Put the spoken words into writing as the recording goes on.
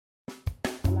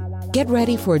Get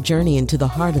ready for a journey into the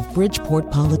heart of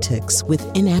Bridgeport politics with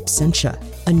In Absentia,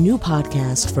 a new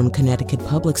podcast from Connecticut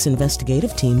Public's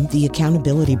investigative team, The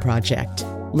Accountability Project.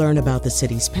 Learn about the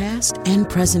city's past and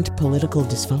present political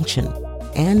dysfunction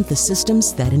and the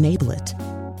systems that enable it.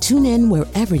 Tune in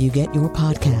wherever you get your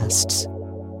podcasts.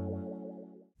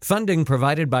 Funding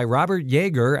provided by Robert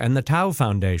Yeager and the Tao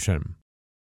Foundation.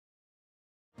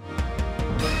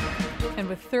 And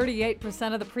with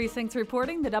 38% of the precincts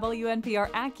reporting, the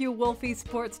WNPR AccuWolfie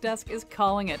Sports Desk is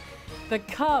calling it. The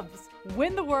Cubs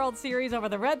win the World Series over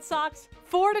the Red Sox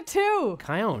 4-2.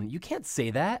 Kion, you can't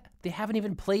say that. They haven't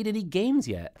even played any games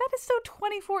yet. That is so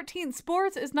 2014.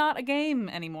 Sports is not a game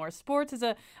anymore. Sports is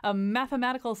a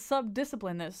mathematical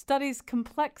subdiscipline that studies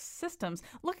complex systems,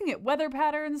 looking at weather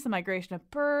patterns, the migration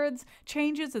of birds,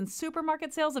 changes in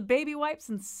supermarket sales of baby wipes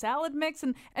and salad mix,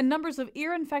 and numbers of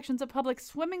ear infections at public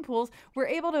swimming pools. We're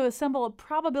able to assemble a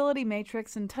probability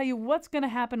matrix and tell you what's going to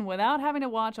happen without having to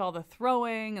watch all the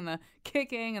throwing and the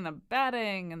kicking and the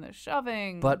batting and the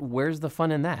shoving. But where's the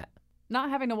fun in that? Not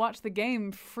having to watch the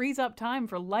game frees up time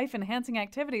for life-enhancing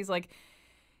activities like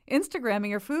Instagramming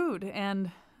your food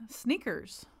and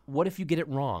sneakers. What if you get it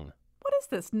wrong? What is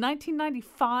this,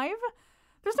 1995?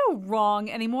 There's no wrong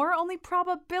anymore, only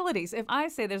probabilities. If I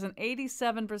say there's an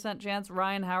 87% chance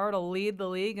Ryan Howard will lead the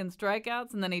league in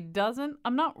strikeouts and then he doesn't,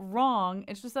 I'm not wrong.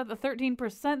 It's just that the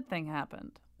 13% thing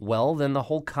happened. Well, then the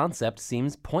whole concept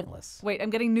seems pointless. Wait, I'm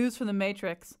getting news from the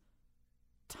Matrix.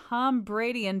 Tom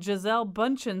Brady and Gisele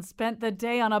Bündchen spent the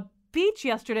day on a beach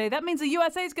yesterday. That means the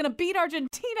USA is going to beat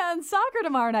Argentina in soccer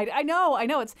tomorrow night. I know.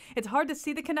 It's hard to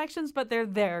see the connections, but they're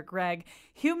there, Greg.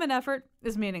 Human effort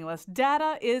is meaningless.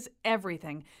 Data is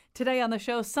everything. Today on the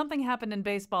show, something happened in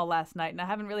baseball last night, and I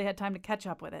haven't really had time to catch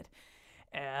up with it.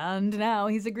 And now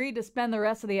he's agreed to spend the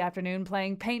rest of the afternoon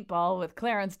playing paintball with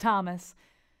Clarence Thomas.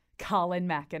 Colin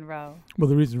McEnroe. Well,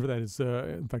 the reason for that is,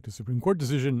 in fact, a Supreme Court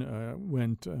decision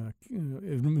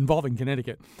involving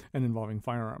Connecticut and involving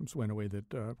firearms went away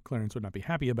that Clarence would not be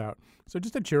happy about. So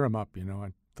just to cheer him up, I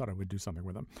thought I would do something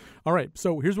with him. All right,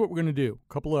 so here's what we're going to do.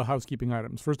 A couple of housekeeping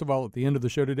items. First of all, at the end of the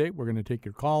show today, we're going to take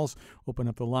your calls, open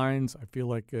up the lines. I feel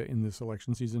like in this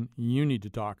election season, you need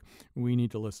to talk. We need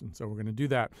to listen. So we're going to do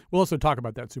that. We'll also talk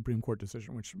about that Supreme Court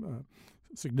decision, which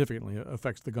significantly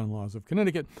affects the gun laws of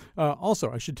Connecticut. Also,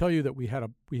 I should tell you that we had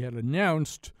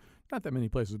announced, not that many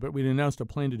places, but we'd announced a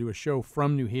plan to do a show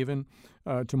from New Haven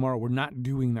tomorrow. We're not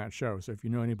doing that show. So if you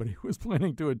know anybody who was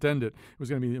planning to attend it, it was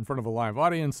going to be in front of a live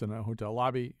audience in a hotel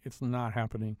lobby. It's not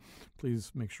happening.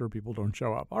 Please make sure people don't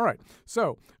show up. All right.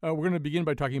 So we're going to begin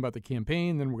by talking about the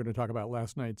campaign. Then we're going to talk about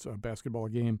last night's basketball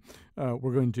game.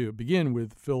 We're going to begin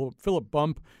with Philip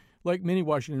Bump. Like many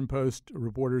Washington Post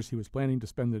reporters, he was planning to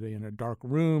spend the day in a dark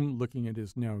room looking at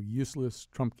his now useless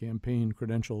Trump campaign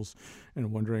credentials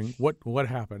and wondering what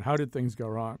happened. How did things go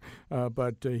wrong?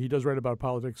 But he does write about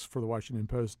politics for the Washington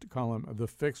Post column, The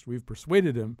Fix. We've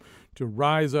persuaded him to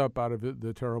rise up out of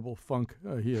the terrible funk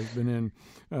he has been in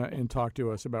and talk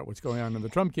to us about what's going on in the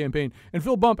Trump campaign. And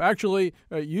Phil Bump, actually,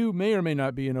 you may or may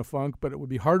not be in a funk, but it would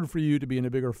be hard for you to be in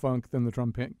a bigger funk than the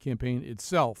Trump campaign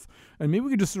itself. And maybe we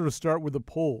could just sort of start with the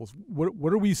polls.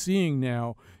 What are we seeing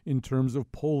now in terms of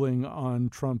polling on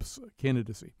Trump's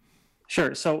candidacy?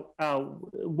 Sure. So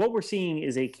what we're seeing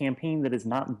is a campaign that is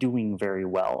not doing very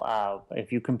well.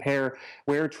 If you compare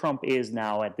where Trump is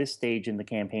now at this stage in the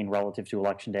campaign relative to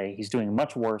Election Day, he's doing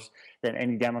much worse than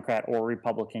any Democrat or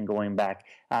Republican going back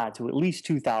to at least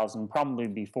 2000, probably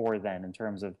before then, in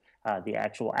terms of the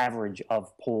actual average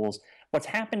of polls. What's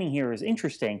happening here is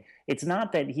interesting. It's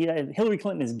not that Hillary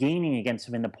Clinton is gaining against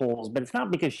him in the polls, but it's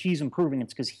not because she's improving.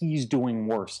 It's because he's doing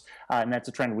worse. And that's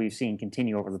a trend we've seen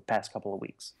continue over the past couple of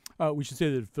weeks. We should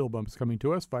say that Phil Bump is coming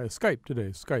to us via Skype today.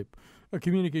 Skype, a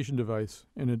communication device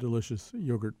and a delicious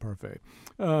yogurt parfait.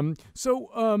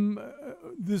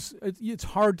 It's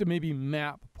hard to maybe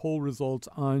map poll results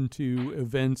onto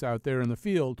events out there in the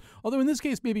field. Although in this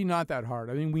case, maybe not that hard.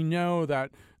 I mean, we know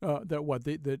that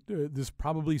this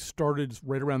probably started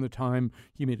right around the time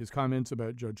he made his comments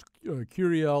about Judge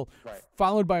Curiel, right,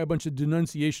 followed by a bunch of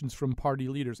denunciations from party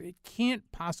leaders. It can't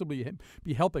possibly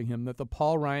be helping him that the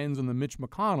Paul Ryans and the Mitch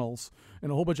McConnells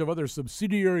and a whole bunch of other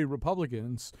subsidiary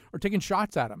Republicans are taking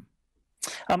shots at him.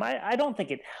 I don't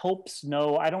think it helps.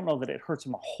 No, I don't know that it hurts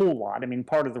him a whole lot. I mean,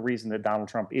 part of the reason that Donald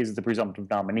Trump is the presumptive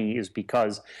nominee is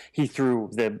because he threw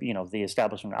the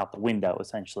establishment out the window,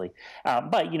 essentially.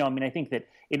 But I think that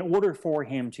in order for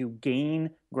him to gain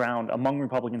ground among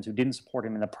Republicans who didn't support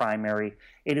him in the primary,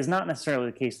 it is not necessarily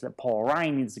the case that Paul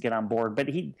Ryan needs to get on board, but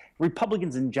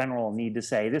Republicans in general need to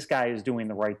say this guy is doing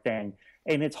the right thing.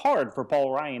 And it's hard for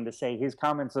Paul Ryan to say his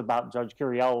comments about Judge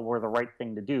Curiel were the right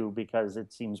thing to do, because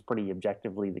it seems pretty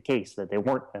objectively the case that they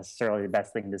weren't necessarily the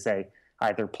best thing to say,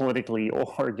 either politically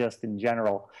or just in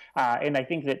general. And I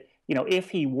think that, if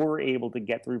he were able to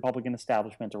get the Republican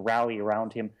establishment to rally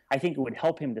around him, I think it would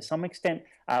help him to some extent,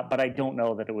 but I don't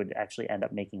know that it would actually end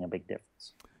up making a big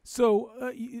difference. So,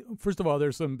 first of all,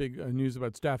 there's some big news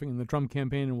about staffing in the Trump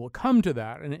campaign, and we'll come to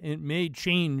that, and it may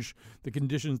change the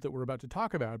conditions that we're about to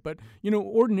talk about. But,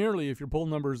 ordinarily, if your poll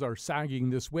numbers are sagging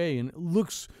this way and it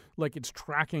looks like it's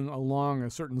tracking along a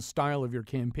certain style of your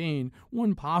campaign,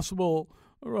 one possible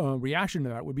reaction to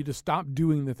that would be to stop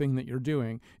doing the thing that you're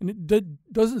doing. And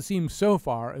it doesn't seem so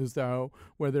far as though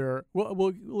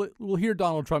we'll hear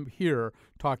Donald Trump here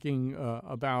talking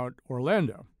about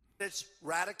Orlando. It's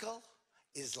radical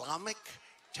Islamic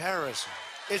terrorism.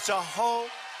 It's a whole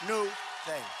new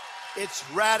thing. It's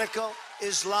radical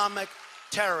Islamic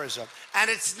terrorism. And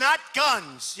it's not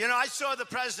guns. I saw the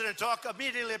president talk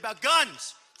immediately about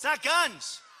guns. It's not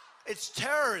guns. It's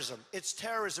terrorism. It's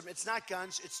terrorism. It's not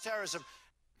guns. It's terrorism.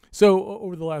 So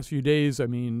over the last few days,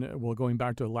 going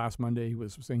back to last Monday, he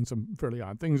was saying some fairly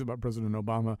odd things about President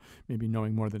Obama, maybe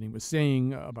knowing more than he was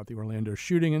saying about the Orlando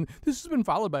shooting. And this has been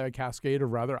followed by a cascade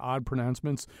of rather odd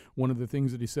pronouncements. One of the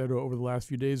things that he said over the last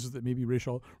few days is that maybe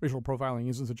racial profiling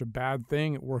isn't such a bad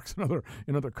thing. It works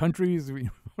in other countries. We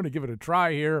want to give it a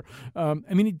try here.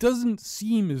 It doesn't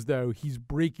seem as though he's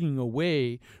breaking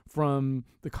away from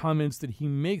the comments that he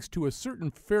makes to a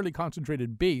certain fairly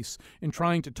concentrated base in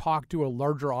trying to talk to a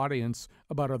larger audience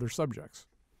about other subjects.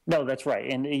 No, that's right.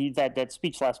 And that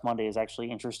speech last Monday is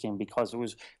actually interesting because it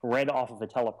was read off of a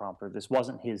teleprompter. This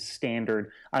wasn't his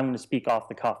standard, I'm going to speak off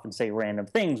the cuff and say random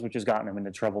things, which has gotten him into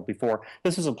trouble before.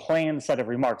 This was a planned set of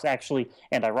remarks, actually,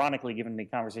 and ironically, given the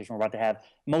conversation we're about to have,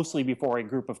 mostly before a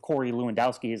group of Corey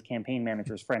Lewandowski, his campaign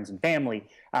manager's friends and family.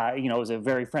 It was a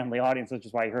very friendly audience, which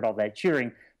is why you heard all that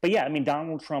cheering. But yeah,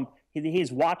 Donald Trump,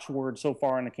 his watchword so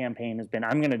far in the campaign has been,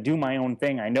 I'm going to do my own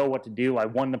thing. I know what to do. I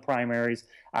won the primaries.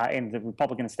 And the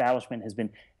Republican establishment has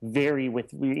been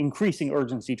with increasing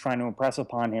urgency, trying to impress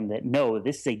upon him that, no,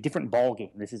 this is a different ballgame.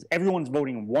 This is everyone's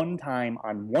voting one time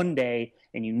on one day,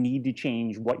 and you need to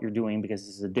change what you're doing because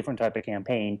this is a different type of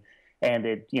campaign.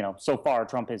 And so far,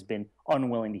 Trump has been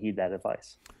unwilling to heed that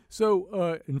advice.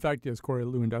 So, in fact, yes, Corey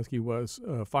Lewandowski was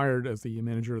fired as the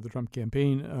manager of the Trump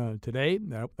campaign today.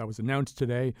 That was announced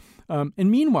today. And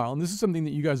meanwhile, and this is something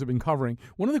that you guys have been covering,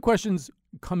 one of the questions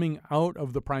coming out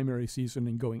of the primary season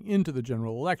and going into the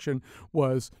general election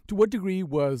was, to what degree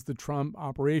was the Trump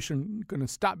operation going to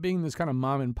stop being this kind of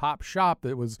mom and pop shop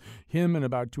that was him and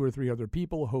about 2 or 3 other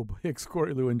people, Hope Hicks,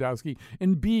 Corey Lewandowski,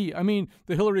 and B,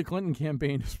 the Hillary Clinton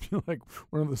campaign is like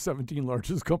one of the 17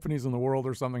 largest companies in the world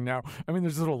or something now.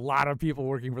 There's just a lot of people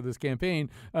working for this campaign.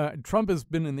 Trump has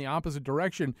been in the opposite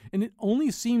direction, and it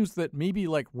only seems that maybe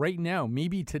like right now,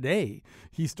 maybe today,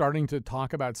 he's starting to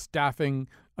talk about staffing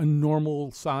a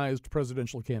normal-sized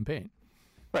presidential campaign.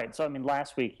 Right. So,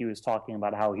 last week he was talking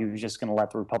about how he was just going to let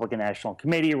the Republican National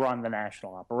Committee run the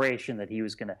national operation, that he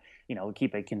was going to,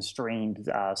 keep a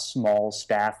constrained, small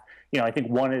staff. I think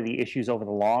one of the issues over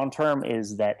the long term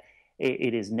is that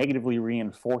it is negatively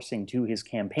reinforcing to his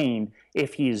campaign.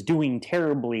 If he is doing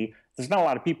terribly, there's not a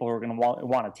lot of people who are going to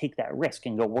want to take that risk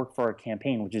and go work for a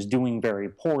campaign which is doing very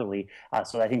poorly.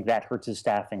 So I think that hurts his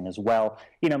staffing as well.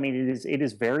 It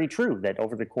is very true that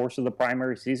over the course of the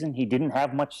primary season, he didn't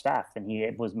have much staff, and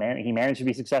he managed to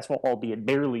be successful, albeit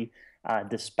barely,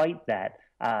 despite that.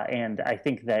 And I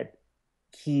think that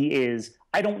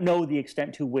I don't know the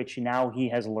extent to which now he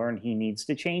has learned he needs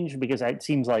to change, because it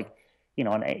seems like,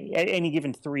 on any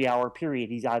given 3-hour period,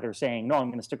 he's either saying, no, I'm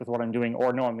going to stick with what I'm doing,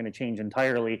 or no, I'm going to change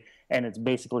entirely. And it's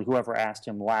basically whoever asked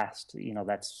him last,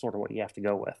 that's sort of what you have to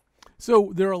go with.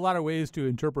 So there are a lot of ways to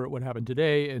interpret what happened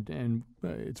today, and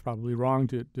it's probably wrong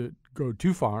to go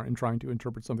too far in trying to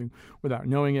interpret something without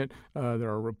knowing it. There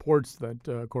are reports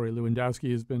that Corey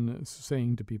Lewandowski has been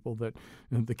saying to people that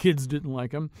the kids didn't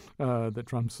like him, that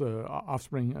Trump's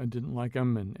offspring didn't like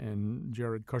him, and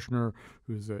Jared Kushner,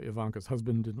 who's Ivanka's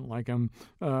husband, didn't like him.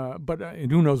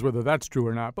 And who knows whether that's true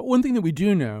or not. But one thing that we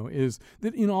do know is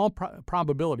that in all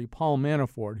probability, Paul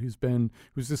Manafort,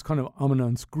 who's this kind of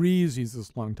amanuensis, he's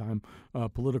this longtime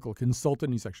political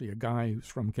consultant. He's actually a guy who's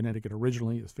from Connecticut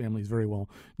originally. His family's very well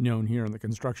known here in the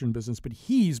construction business, but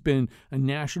he's been a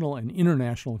national and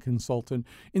international consultant.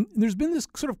 And there's been this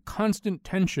sort of constant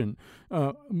tension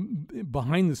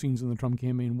behind the scenes in the Trump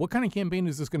campaign. What kind of campaign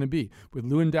is this going to be? With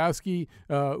Lewandowski,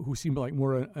 who seemed like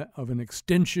more of an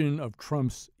extension of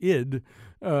Trump's id,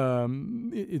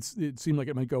 it seemed like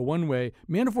it might go one way.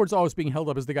 Manafort's always being held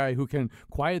up as the guy who can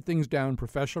quiet things down,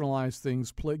 professionalize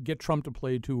things, get Trump to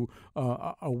play to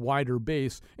a wider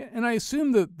base. And I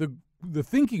assume that the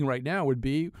thinking right now would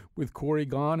be, with Corey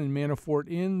gone and Manafort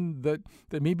in, that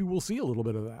maybe we'll see a little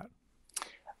bit of that.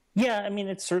 Yeah, I mean,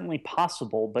 it's certainly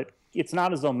possible, but it's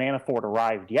not as though Manafort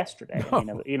arrived yesterday.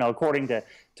 No. According to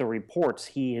reports,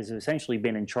 he has essentially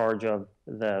been in charge of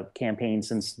the campaign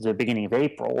since the beginning of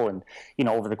April. And,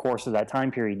 over the course of that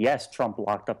time period, yes, Trump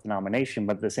locked up the nomination,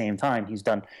 but at the same time, he's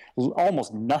done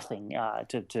almost nothing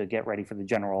to get ready for the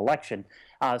general election.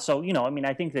 I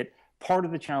think that part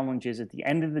of the challenge is, at the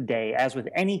end of the day, as with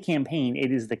any campaign,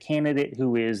 it is the candidate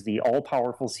who is the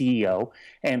all-powerful CEO.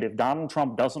 And if Donald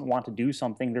Trump doesn't want to do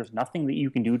something, there's nothing that you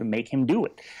can do to make him do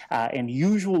it. And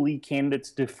usually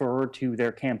candidates defer to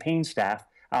their campaign staff,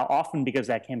 often because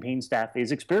that campaign staff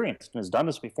is experienced and has done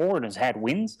this before and has had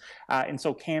wins. And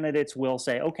so candidates will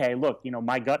say, okay, look,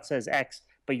 my gut says X,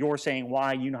 but you're saying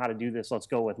Y, you know how to do this, let's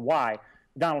go with Y.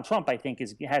 Donald Trump, I think,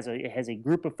 has a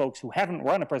group of folks who haven't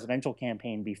run a presidential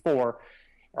campaign before,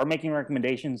 are making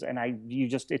recommendations, and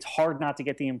it's hard not to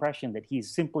get the impression that he's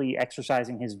simply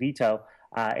exercising his veto,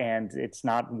 and it's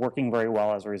not working very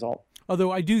well as a result.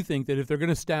 Although I do think that if they're going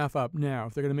to staff up now,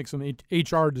 if they're going to make some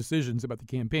HR decisions about the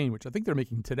campaign, which I think they're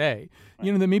making today,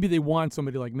 that maybe they want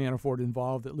somebody like Manafort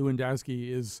involved, that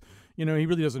Lewandowski is, he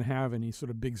really doesn't have any sort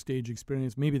of big stage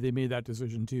experience. Maybe they made that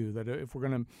decision too, that if we're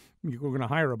going to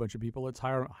hire a bunch of people, let's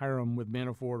hire them with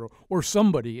Manafort or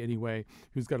somebody anyway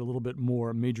who's got a little bit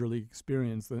more major league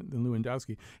experience than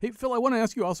Lewandowski. Hey, Phil, I want to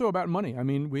ask you also about money. I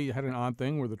mean, we had an odd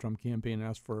thing where the Trump campaign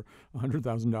asked for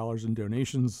 $100,000 in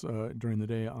donations during the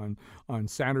day on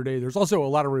Saturday. There's also a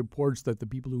lot of reports that the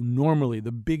people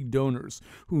the big donors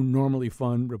who normally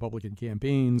fund Republican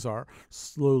campaigns, are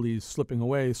slowly slipping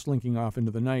away, slinking off into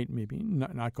the night, maybe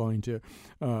not going to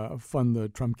fund the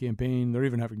Trump campaign. They're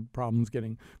even having problems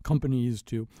getting companies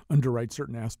to underwrite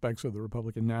certain aspects of the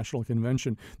Republican National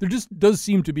Convention. There just does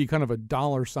seem to be kind of a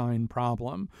dollar sign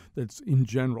problem that's in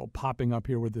general popping up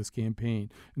here with this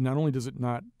campaign. And not only does it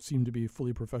not seem to be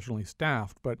fully professionally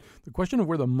staffed, but the question of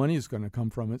where the money is going to come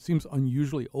from, it seems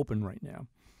unusually open right now.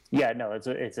 Yeah, no, it's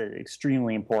an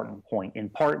extremely important point, in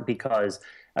part because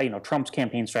Trump's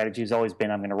campaign strategy has always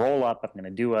been, I'm going to roll up, I'm going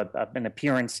to do an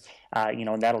appearance,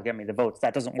 and that'll get me the votes.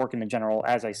 That doesn't work in the general.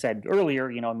 As I said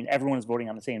earlier, everyone is voting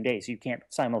on the same day, so you can't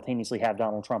simultaneously have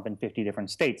Donald Trump in 50 different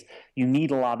states. You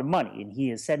need a lot of money, and he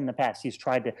has said in the past he's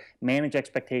tried to manage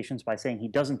expectations by saying he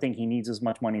doesn't think he needs as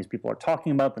much money as people are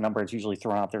talking about. The number that's usually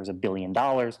thrown out there is $1 billion,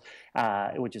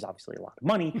 which is obviously a lot of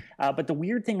money. But the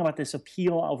weird thing about this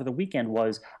appeal over the weekend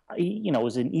was, it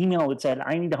was an email that said,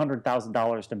 I need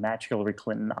 $100,000 to match Hillary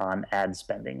Clinton on ad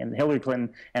spending. And Hillary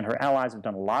Clinton and her allies have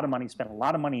done a lot of money, spent a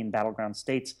lot of money in battleground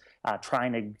states,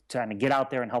 trying to get out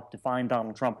there and help define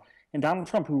Donald Trump. And Donald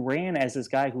Trump, who ran as this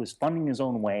guy who was funding his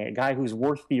own way, a guy who's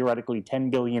worth theoretically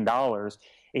 $10 billion,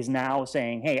 is now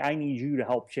saying, hey, I need you to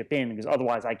help chip in because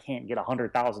otherwise I can't get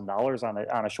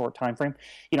 $100,000 on a short time frame.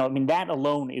 That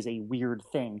alone is a weird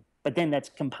thing. But then that's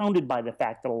compounded by the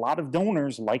fact that a lot of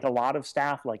donors, like a lot of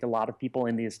staff, like a lot of people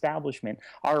in the establishment,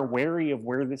 are wary of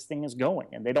where this thing is going.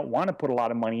 And they don't want to put a lot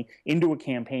of money into a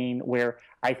campaign where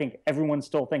I think everyone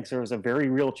still thinks there is a very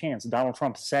real chance Donald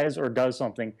Trump says or does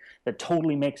something that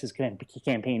totally makes his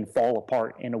campaign fall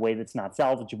apart in a way that's not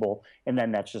salvageable. And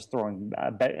then that's just throwing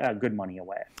good money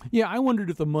away. Yeah, I wondered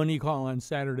if the money call on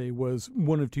Saturday was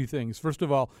one of two things. First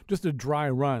of all, just a dry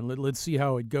run. Let's see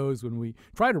how it goes when we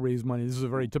try to raise money. This is a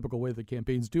very typical way that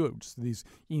campaigns do it. Just these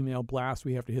email blasts,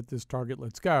 we have to hit this target,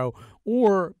 let's go.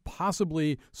 Or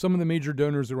possibly some of the major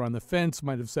donors who are on the fence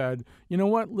might have said, you know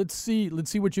what, let's see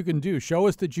what you can do. Show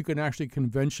us that you can actually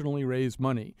conventionally raise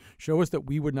money. Show us that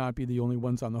we would not be the only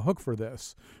ones on the hook for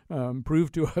this.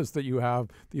 Prove to us that you have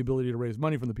the ability to raise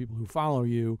money from the people who follow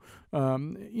you.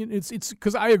 It's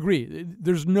because I agree.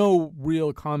 There's no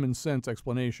real common sense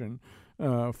explanation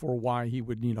for why he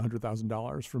would need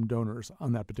 $100,000 from donors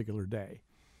on that particular day.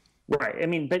 Right.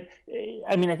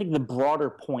 I think the broader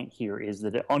point here is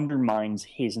that it undermines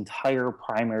his entire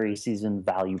primary season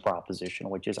value proposition,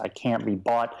 which is I can't be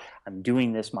bought. I'm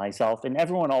doing this myself. And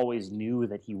everyone always knew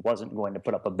that he wasn't going to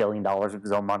put up $1 billion of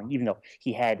his own money, even though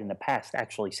he had in the past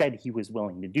actually said he was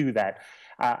willing to do that.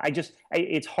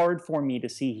 It's hard for me to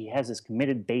see he has this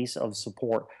committed base of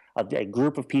support a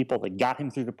group of people that got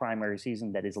him through the primary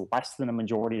season that is less than a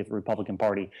majority of the Republican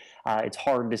Party. It's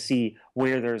hard to see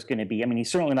where there's going to be. I mean,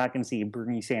 he's certainly not going to see a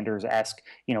Bernie Sanders-esque,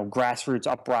 grassroots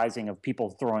uprising of people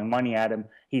throwing money at him.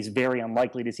 He's very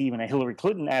unlikely to see even a Hillary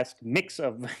Clinton-esque mix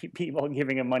of people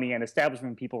giving him money and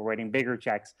establishment people writing bigger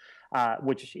checks,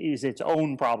 which is its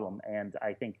own problem. And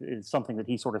I think it's something that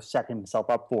he sort of set himself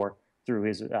up for through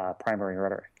his primary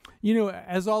rhetoric.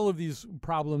 As all of these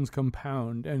problems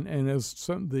compound and as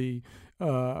some the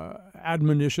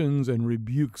admonitions and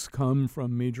rebukes come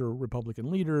from major Republican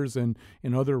leaders and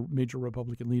other major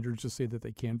Republican leaders just say that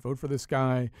they can't vote for this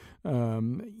guy,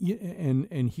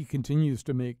 and he continues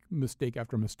to make mistake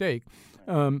after mistake,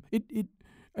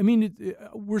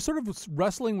 we're sort of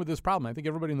wrestling with this problem. I think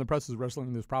everybody in the press is wrestling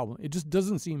with this problem. It just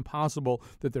doesn't seem possible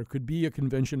that there could be a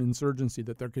convention insurgency,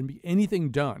 that there can be anything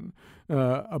done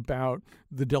about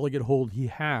the delegate hold he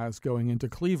has going into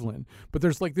Cleveland. But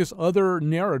there's like this other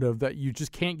narrative that you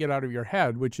just can't get out of your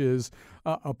head, which is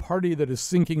a party that is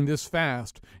sinking this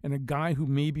fast and a guy who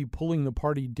may be pulling the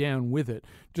party down with it.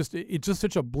 It's just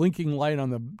such a blinking light on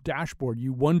the dashboard.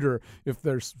 You wonder if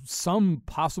there's some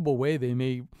possible way they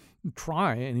may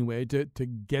try anyway to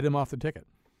get him off the ticket.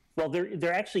 Well,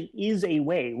 there actually is a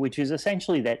way, which is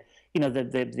essentially that,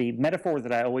 the metaphor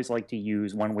that I always like to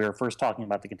use when we were first talking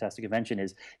about the contested convention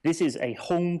is this is a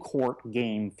home court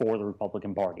game for the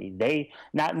Republican Party. They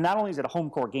not only is it a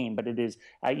home court game, but it is,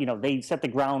 they set the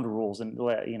ground rules and,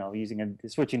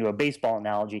 switching to a baseball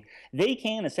analogy, they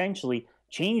can essentially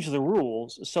change the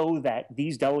rules so that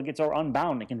these delegates are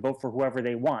unbound and can vote for whoever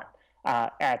they want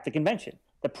at the convention.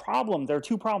 There are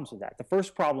two problems with that. The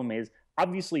first problem is,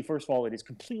 obviously, first of all, it is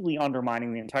completely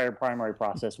undermining the entire primary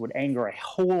process, would anger a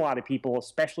whole lot of people,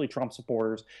 especially Trump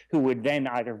supporters, who would then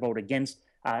either vote against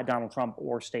Donald Trump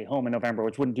or stay home in November,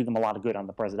 which wouldn't do them a lot of good on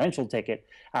the presidential ticket.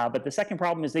 But the second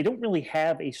problem is they don't really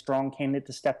have a strong candidate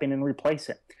to step in and replace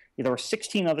it. There were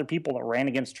 16 other people that ran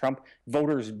against Trump.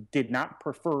 Voters did not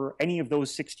prefer any of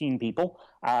those 16 people.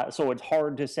 So it's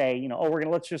hard to say,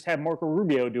 let's just have Marco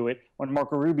Rubio do it when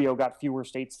Marco Rubio got fewer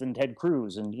states than Ted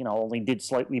Cruz and, only did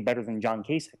slightly better than John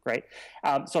Kasich, right?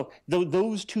 So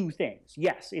those two things,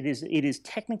 yes, it is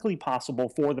technically possible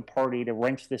for the party to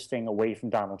wrench this thing away from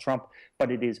Donald Trump,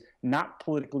 but it is not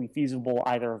politically feasible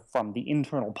either from the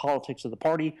internal politics of the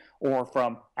party or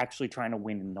from actually trying to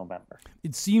win in November.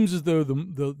 It seems as though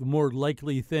the more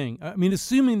likely thing,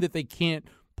 assuming that they can't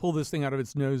pull this thing out of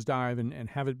its nosedive and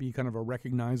have it be kind of a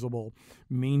recognizable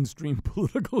mainstream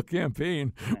political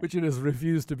campaign, which it has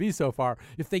refused to be so far.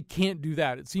 If they can't do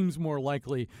that, it seems more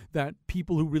likely that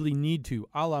people who really need to,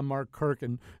 a la Mark Kirk,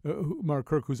 and Mark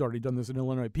Kirk, who's already done this in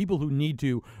Illinois, people who need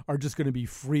to are just going to be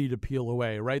free to peel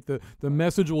away, right? The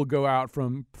message will go out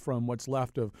from what's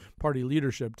left of party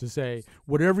leadership to say,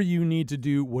 whatever you need to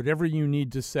do, whatever you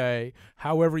need to say,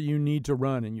 however you need to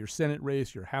run in your Senate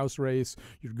race, your House race,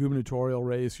 your gubernatorial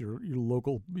race, your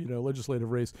local legislative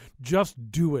race,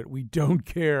 just do it. We don't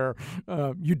care.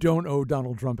 You don't owe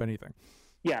Donald Trump anything.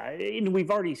 Yeah, and we've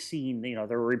already seen, there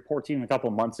were reports even a couple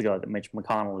of months ago that Mitch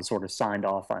McConnell has sort of signed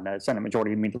off on, Senate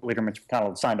Majority Leader Mitch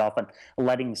McConnell signed off on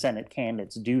letting Senate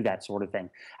candidates do that sort of thing.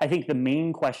 I think the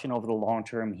main question over the long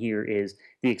term here is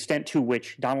the extent to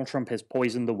which Donald Trump has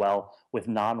poisoned the well with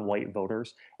non-white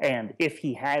voters. And if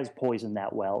he has poisoned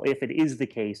that well, if it is the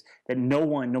case that no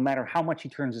one, no matter how much he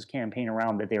turns his campaign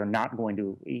around, that they are not going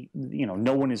to,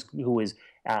 no one who is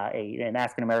an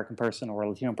African-American person or a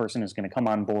Latino person is going to come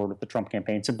on board with the Trump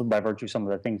campaign simply by virtue of some of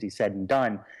the things he said and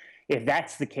done. If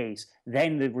that's the case,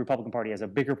 then the Republican Party has a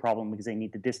bigger problem because they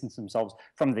need to distance themselves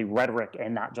from the rhetoric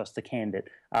and not just the candidate.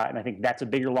 And I think that's a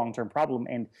bigger long-term problem.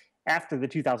 And after the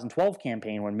 2012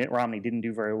 campaign, when Mitt Romney didn't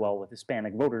do very well with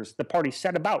Hispanic voters, the party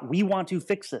set about, we want to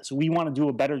fix this. We want to do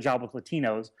a better job with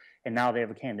Latinos. And now they have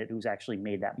a candidate who's actually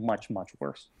made that much, much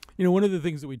worse. One of the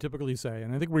things that we typically say,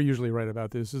 and I think we're usually right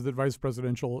about this, is that vice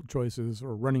presidential choices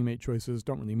or running mate choices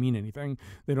don't really mean anything.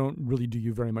 They don't really do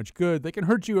you very much good. They can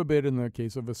hurt you a bit in the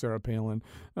case of a Sarah Palin,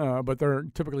 but they're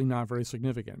typically not very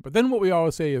significant. But then what we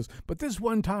always say is, but this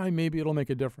one time, maybe it'll make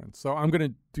a difference. So I'm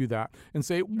going to do that and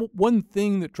say one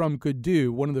thing that Trump could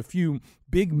do, one of the few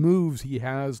big moves he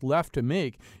has left to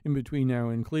make in between now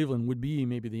and Cleveland would be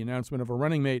maybe the announcement of a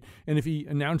running mate. And if he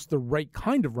announced the right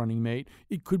kind of running mate,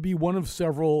 it could be one of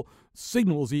several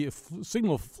signal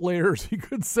flares he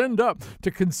could send up to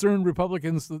concerned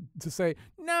Republicans to say,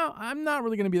 no, I'm not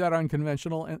really going to be that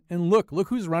unconventional. And look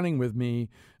who's running with me.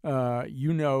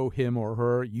 You know him or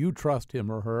her. You trust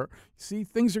him or her. See,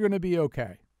 things are going to be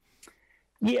okay.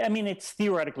 Yeah, it's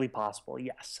theoretically possible,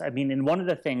 yes. And one of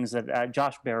the things that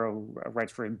Josh Barrow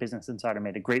writes for Business Insider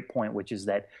made a great point, which is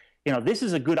that this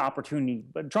is a good opportunity,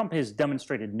 but Trump has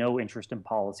demonstrated no interest in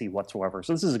policy whatsoever.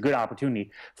 So this is a good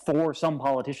opportunity for some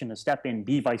politician to step in,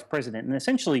 be vice president, and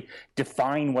essentially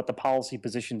define what the policy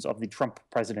positions of the Trump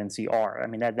presidency are. I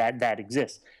mean, that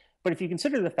exists. But if you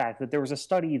consider the fact that there was a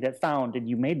study that found, and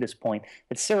you made this point,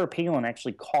 that Sarah Palin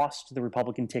actually cost the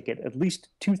Republican ticket at least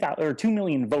 2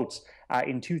 million votes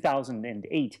in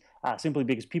 2008, simply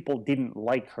because people didn't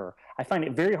like her. I find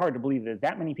it very hard to believe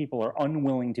that many people are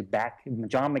unwilling to back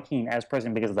John McCain as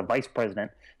president because of the vice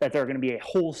president, that there are going to be a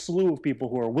whole slew of people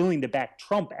who are willing to back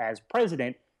Trump as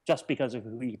president just because of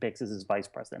who he picks as his vice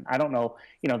president. I don't know.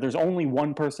 There's only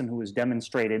one person who has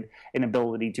demonstrated an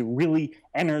ability to really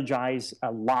energize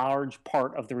a large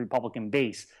part of the Republican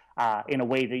base in a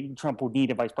way that Trump would need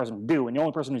a vice president to do. And the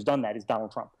only person who's done that is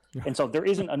Donald Trump. And so there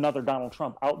isn't another Donald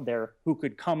Trump out there who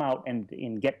could come out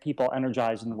and get people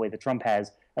energized in the way that Trump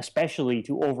has, especially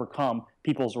to overcome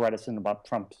people's reticence about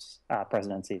Trump's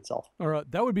presidency itself. All right.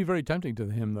 That would be very tempting to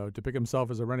him, though, to pick himself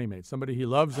as a running mate, somebody he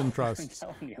loves and trusts.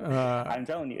 I'm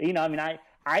telling you.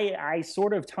 I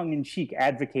sort of tongue-in-cheek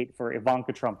advocate for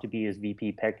Ivanka Trump to be his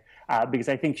VP pick because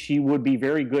I think she would be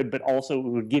very good, but also it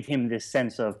would give him this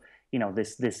sense of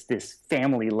this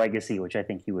family legacy, which I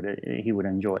think he would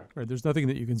enjoy. Right. There's nothing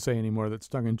that you can say anymore that's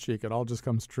tongue-in-cheek. It all just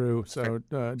comes true. So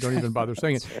don't even bother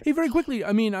saying it. Hey, very quickly,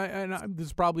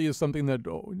 this probably is something that,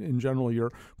 in general,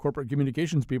 your corporate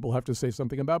communications people have to say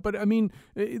something about. But,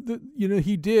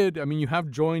 he did. You have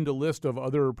joined a list of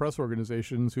other press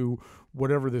organizations who,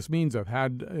 whatever this means, have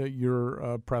had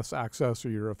your press access or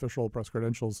your official press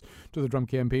credentials to the Trump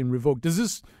campaign revoked.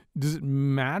 Does it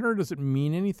matter? Does it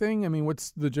mean anything?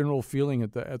 What's the general feeling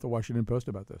at the Washington Post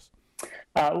about this?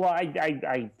 Well,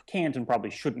 I can't and probably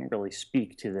shouldn't really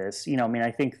speak to this.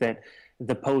 I think that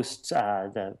the Post,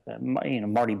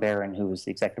 Marty Barron, who was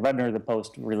the executive editor of the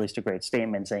Post, released a great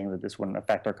statement saying that this wouldn't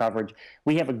affect our coverage.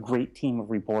 We have a great team of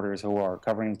reporters who are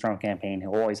covering the Trump campaign,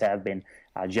 who always have been.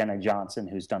 Jenna Johnson,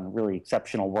 who's done really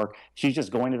exceptional work. She's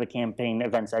just going to the campaign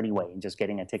events anyway and just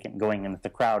getting a ticket and going in with the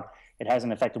crowd. It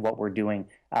hasn't affected what we're doing,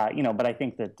 but I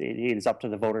think that it is up to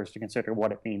the voters to consider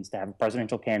what it means to have a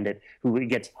presidential candidate who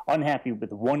gets unhappy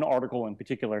with one article in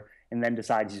particular and then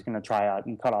decides he's going to try out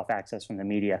and cut off access from the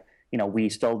media. We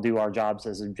still do our jobs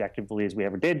as objectively as we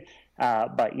ever did,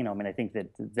 but I think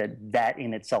that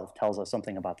in itself tells us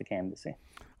something about the candidacy.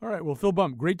 All right. Well, Phil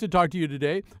Bump, great to talk to you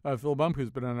today. Phil Bump,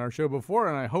 who's been on our show before,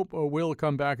 and I hope will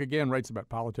come back again, writes about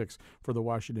politics for the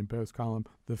Washington Post column,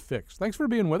 The Fix. Thanks for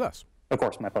being with us. Of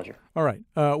course, my pleasure. All right.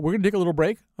 We're going to take a little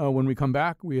break. When we come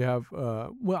back, we have,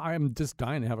 I am just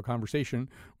dying to have a conversation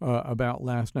about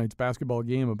last night's basketball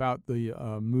game, about the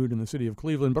mood in the city of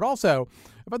Cleveland, but also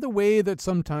about the way that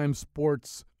sometimes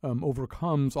sports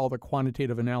overcomes all the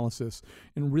quantitative analysis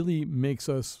and really makes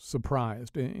us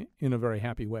surprised in a very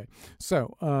happy way.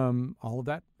 So all of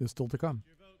that is still to come.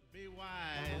 Be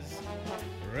wise.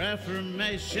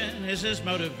 Reformation is his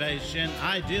motivation.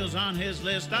 Ideals on his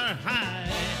list are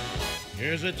high.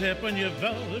 Here's a tip when you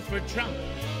vote for Trump.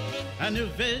 A new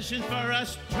vision for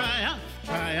us. Triumph,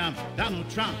 triumph, Donald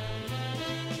Trump.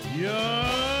 Your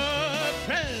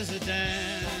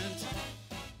president.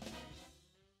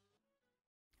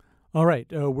 All right,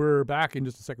 we're back in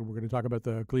just a second. We're going to talk about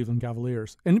the Cleveland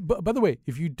Cavaliers. And by the way,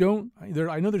 if you don't,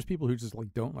 I know there's people who just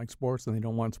don't like sports and they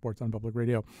don't want sports on public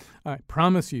radio. I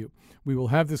promise you, we will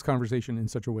have this conversation in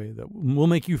such a way that will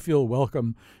make you feel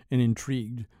welcome and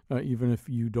intrigued, even if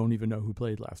you don't even know who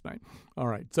played last night. All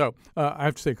right, so I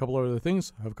have to say a couple of other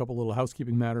things. I have a couple little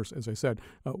housekeeping matters. As I said,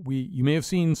 you may have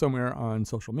seen somewhere on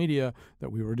social media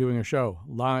that we were doing a show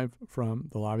live from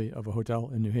the lobby of a hotel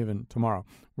in New Haven tomorrow.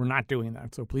 We're not doing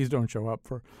that, so please don't show up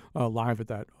for live at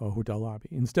that hotel lobby.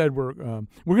 Instead, we're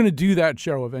going to do that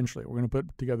show eventually. We're going to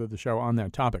put together the show on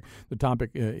that topic. The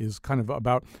topic is kind of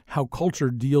about how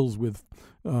culture deals with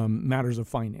matters of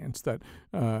finance. That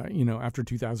after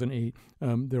 2008,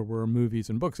 there were movies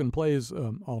and books and plays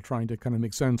all trying to kind of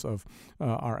make sense of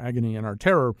our agony and our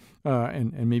terror,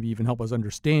 and maybe even help us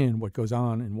understand what goes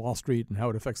on in Wall Street and how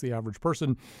it affects the average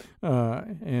person.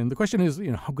 And the question is,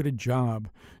 how good a job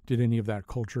did any of that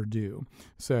culture do?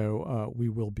 So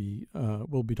we'll be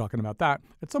talking about that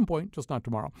at some point, just not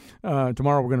tomorrow.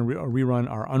 Tomorrow we're going to rerun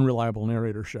our Unreliable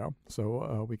Narrator show,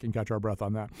 so we can catch our breath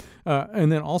on that.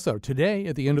 And then also today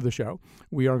at the end of the show,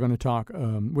 we are going to talk.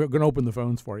 We're going to open the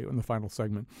phones for you in the final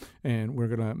segment, and we're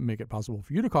going to make it possible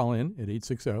for you to call in at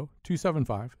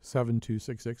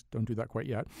 860-275-7266. Don't do that quite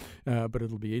yet, but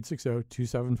it'll be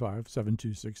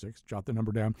 860-275-7266. Jot the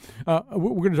number down. We're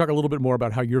going to talk a little bit more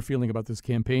about how you're feeling about this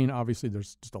campaign. Obviously,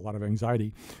 there's just a lot of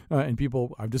anxiety, and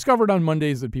people. I've discovered on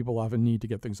Mondays that people often need to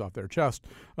get things off their chest.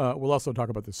 We'll also talk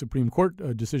about the Supreme Court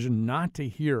decision not to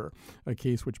hear a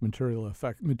case which materially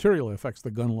affects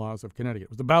the gun laws of Connecticut. It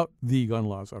was about the gun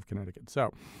laws of Connecticut.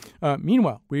 So,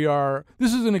 meanwhile,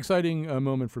 this is an exciting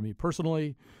moment for me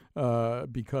personally.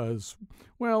 Because,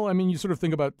 well, I mean, you sort of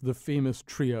think about the famous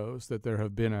trios that there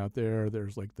have been out there.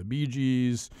 There's like the Bee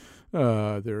Gees,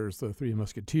 there's the Three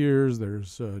Musketeers,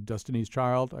 there's Destiny's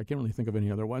Child. I can't really think of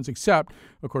any other ones, except,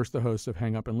 of course, the hosts of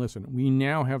Hang Up and Listen. We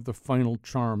now have the final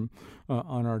charm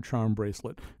on our charm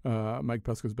bracelet. Mike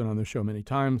Pesca's been on the show many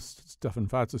times. Stefan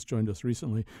Fatz has joined us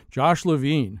recently. Josh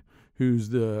Levine, who's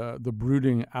the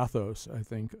brooding Athos, I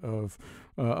think, of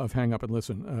Hang Up and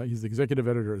Listen. He's the executive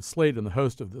editor at Slate and the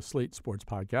host of the Slate Sports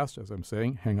podcast, as I'm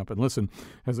saying. Hang Up and Listen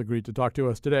has agreed to talk to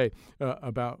us today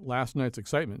about last night's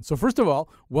excitement. So first of all,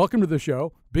 welcome to the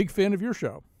show. Big fan of your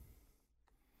show.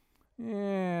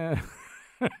 Yeah.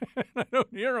 I don't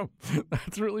hear him.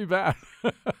 That's really bad.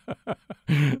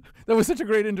 That was such a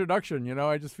great introduction.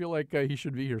 I just feel like he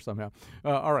should be here somehow.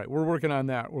 All right, we're working on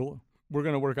that. We're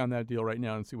going to work on that deal right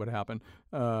now and see what happened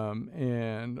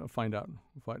and find out.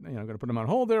 I'm going to put him on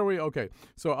hold. Okay.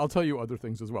 So I'll tell you other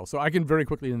things as well. So I can very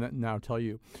quickly now tell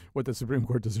you what the Supreme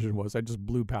Court decision was. I just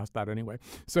blew past that anyway.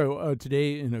 So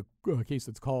today in a case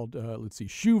that's called,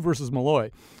 Shue versus Malloy,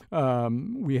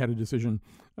 we had a decision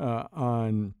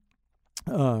we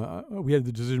had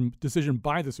the decision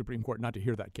by the Supreme Court not to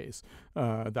hear that case.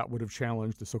 That would have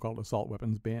challenged the so-called assault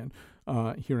weapons ban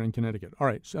here in Connecticut. All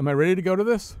right. So am I ready to go to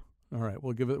this? All right,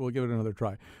 we'll give it another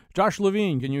try. Josh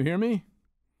Levine, can you hear me?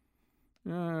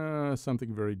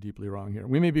 Something very deeply wrong here.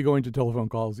 We may be going to telephone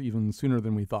calls even sooner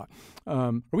than we thought.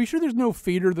 Are we sure there's no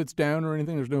fader that's down or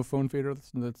anything? There's no phone fader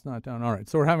that's not down? All right,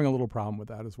 so we're having a little problem with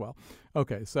that as well.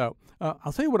 Okay, so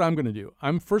I'll tell you what I'm going to do.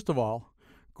 I'm, first of all,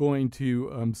 going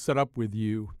to set up with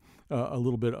you a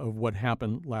little bit of what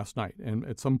happened last night. And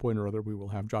at some point or other, we will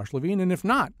have Josh Levine. And if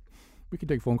not, we can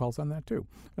take phone calls on that, too.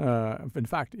 In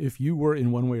fact, if you were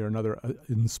in one way or another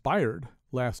inspired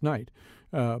last night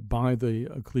by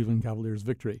the Cleveland Cavaliers'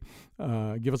 victory,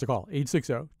 give us a call,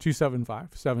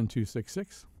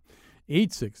 860-275-7266,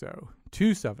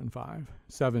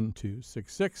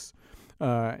 860-275-7266.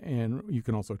 And you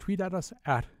can also tweet at us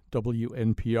at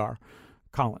WNPR.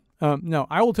 Colin. Now,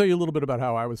 I will tell you a little bit about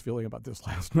how I was feeling about this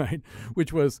last night,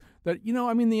 which was that, the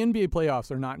NBA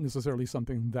playoffs are not necessarily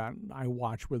something that I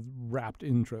watch with rapt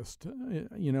interest,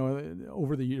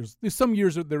 over the years. There's some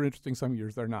years that they're interesting, some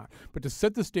years they're not. But to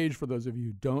set the stage for those of you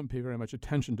who don't pay very much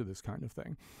attention to this kind of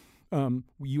thing,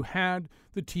 you had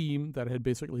the team that had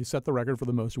basically set the record for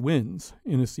the most wins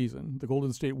in a season, the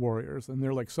Golden State Warriors, and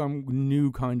they're like some new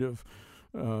kind of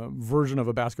version of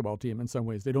a basketball team in some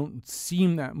ways. They don't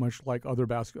seem that much like other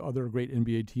great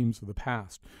NBA teams of the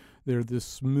past. They're this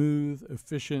smooth,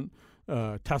 efficient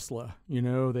Tesla.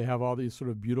 They have all these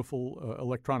sort of beautiful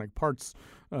electronic parts.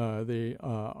 They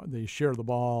share the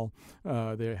ball.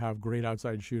 They have great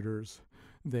outside shooters.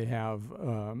 They have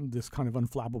this kind of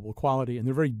unflappable quality, and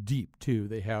they're very deep, too.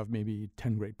 They have maybe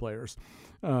 10 great players.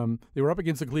 They were up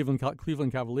against the Cleveland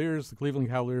Cavaliers. The Cleveland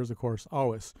Cavaliers, of course,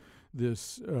 always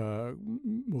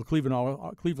Cleveland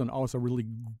always a really,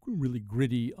 really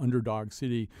gritty underdog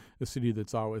city, a city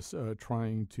that's always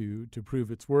trying to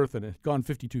prove its worth, and it had gone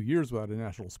 52 years without a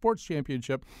national sports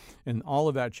championship, and all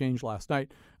of that changed last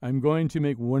night. I'm going to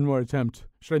make one more attempt.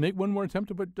 Should I make one more attempt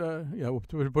to put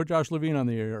Josh Levine on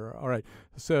the air? All right.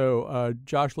 So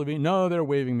Josh Levine, no, they're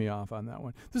waving me off on that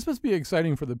one. This must be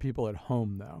exciting for the people at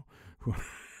home, though, who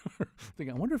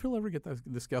I wonder if he'll ever get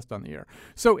this guest on the air.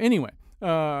 So anyway,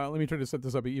 let me try to set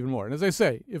this up even more. And as I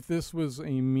say, if this was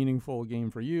a meaningful game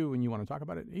for you and you want to talk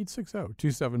about it,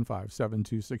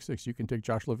 860-275-7266. You can take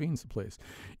Josh Levine's place.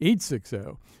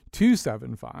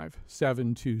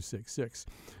 860-275-7266.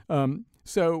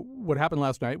 So what happened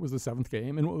last night was the seventh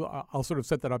game, and I'll sort of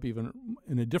set that up even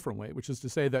in a different way, which is to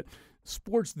say that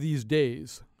sports these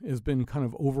days has been kind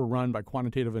of overrun by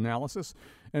quantitative analysis,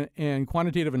 and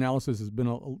quantitative analysis has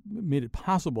been made it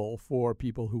possible for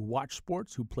people who watch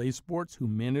sports, who play sports, who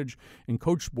manage and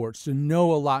coach sports to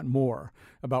know a lot more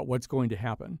about what's going to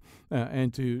happen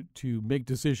and to make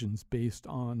decisions based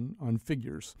on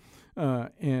figures.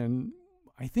 And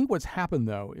I think what's happened,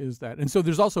 though, is that, and so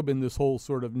there's also been this whole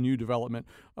sort of new development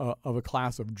of a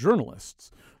class of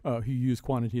journalists who use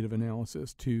quantitative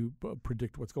analysis to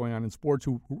predict what's going on in sports,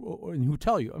 who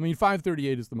tell you. I mean,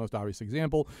 538 is the most obvious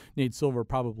example. Nate Silver,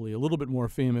 probably a little bit more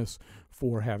famous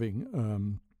for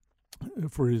having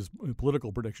for his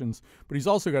political predictions, but he's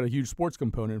also got a huge sports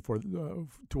component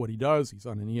to what he does. He's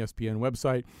on an ESPN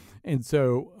website, and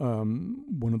so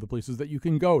one of the places that you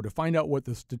can go to find out what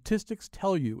the statistics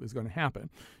tell you is going to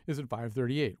happen is at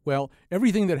 538. Well,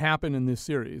 everything that happened in this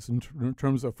series, in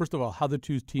terms of, first of all, how the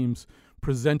two teams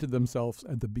presented themselves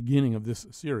at the beginning of this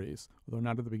series, although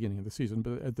not at the beginning of the season,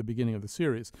 but at the beginning of the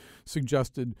series,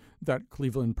 suggested that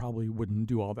Cleveland probably wouldn't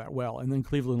do all that well. And then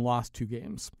Cleveland lost 2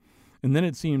 games. And then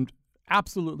it seemed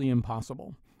absolutely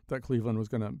impossible that Cleveland was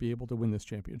going to be able to win this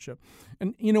championship.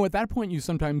 And, at that point you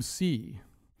sometimes see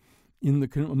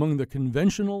among the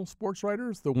conventional sports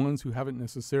writers, the ones who haven't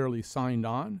necessarily signed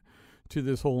on to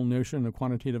this whole notion of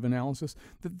quantitative analysis,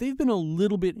 that they've been a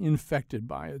little bit infected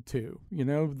by it too.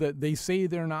 That they say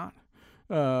they're not,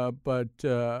 but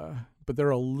they're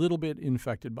a little bit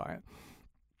infected by it.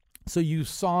 So you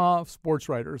saw sports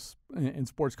writers and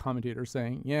sports commentators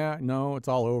saying, yeah, no, it's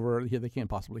all over. Yeah, they can't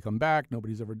possibly come back.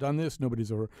 Nobody's ever done this.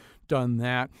 Nobody's ever done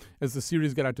that. As the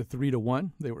series got out to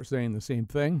 3-1, they were saying the same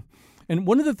thing. And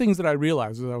one of the things that I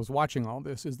realized as I was watching all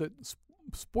this is that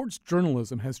sports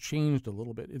journalism has changed a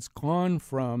little bit. It's gone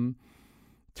from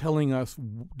telling us,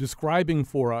 describing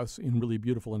for us in really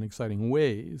beautiful and exciting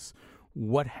ways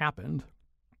what happened,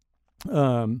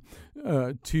 to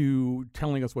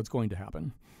telling us what's going to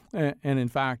happen. And in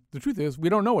fact, the truth is, we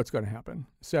don't know what's going to happen.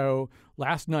 So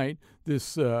last night,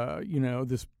 this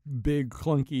this big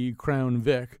clunky Crown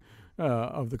Vic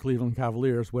of the Cleveland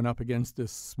Cavaliers went up against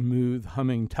this smooth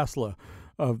humming Tesla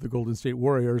of the Golden State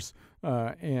Warriors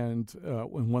and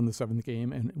won the 7th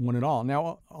game and won it all.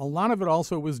 Now, a lot of it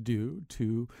also was due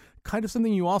to kind of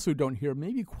something you also don't hear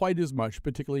maybe quite as much,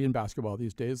 particularly in basketball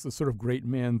these days, the sort of great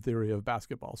man theory of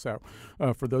basketball. So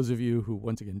for those of you who,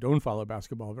 once again, don't follow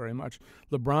basketball very much,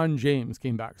 LeBron James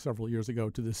came back several years ago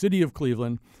to the city of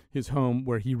Cleveland, his home,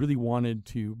 where he really wanted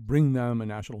to bring them a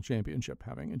national championship,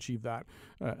 having achieved that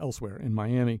elsewhere in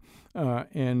Miami,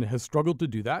 and has struggled to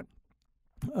do that.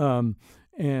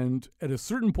 And at a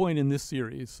certain point in this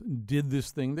series, did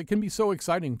this thing that can be so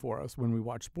exciting for us when we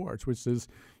watch sports, which is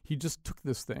he just took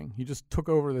this thing. He just took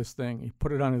over this thing. He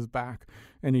put it on his back,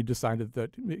 and he decided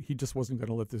that he just wasn't going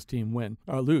to let this team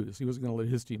lose. He wasn't going to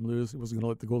let his team lose. He wasn't going to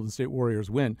let the Golden State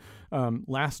Warriors win.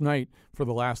 Last night, for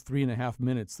the last 3.5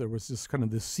 minutes, there was this kind of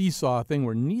this seesaw thing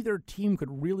where neither team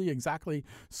could really exactly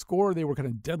score. They were kind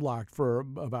of deadlocked for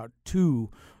about 2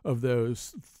 of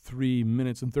those 3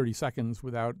 minutes and 30 seconds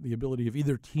without the ability of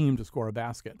either team to score a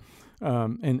basket.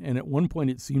 And at one point,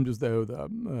 it seemed as though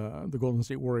the Golden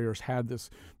State Warriors had this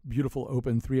beautiful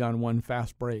open 3-on-1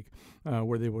 fast break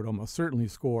where they would almost certainly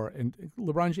score. And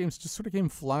LeBron James just sort of came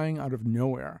flying out of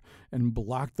nowhere and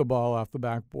blocked the ball off the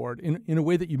backboard in a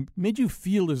way that made you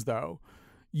feel as though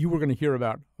you were going to hear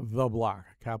about the block,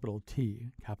 capital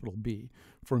T, capital B,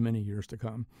 for many years to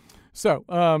come. So,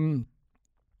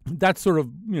 that's sort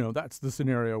of, that's the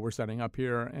scenario we're setting up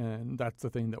here, and that's the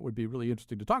thing that would be really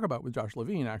interesting to talk about with Josh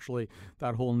Levine, actually,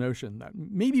 that whole notion that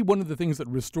maybe one of the things that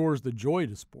restores the joy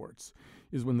to sports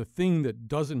is when the thing that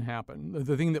doesn't happen,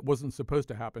 the thing that wasn't supposed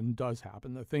to happen does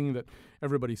happen. The thing that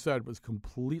everybody said was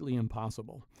completely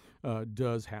impossible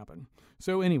does happen.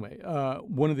 So anyway,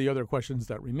 one of the other questions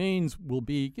that remains will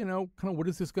be, kind of what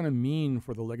is this going to mean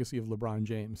for the legacy of LeBron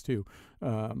James, too?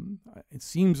 It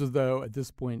seems as though at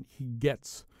this point he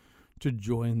gets to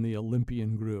join the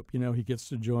Olympian group. He gets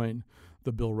to join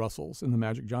the Bill Russells and the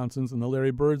Magic Johnsons and the Larry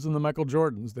Birds and the Michael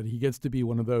Jordans, that he gets to be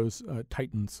one of those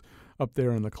titans up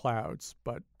there in the clouds.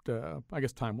 But I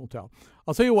guess time will tell.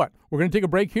 I'll tell you what, we're going to take a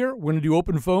break here. We're going to do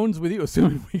open phones with you,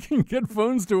 assuming we can get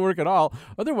phones to work at all.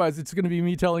 Otherwise, it's going to be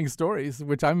me telling stories,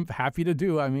 which I'm happy to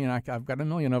do. I mean, I've got a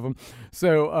million of them.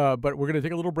 So, but we're going to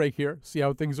take a little break here, see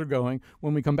how things are going.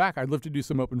 When we come back, I'd love to do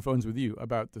some open phones with you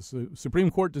about the Supreme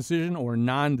Court decision or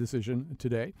non-decision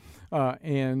today,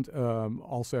 and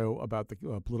also about the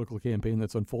political campaign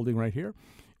that's unfolding right here.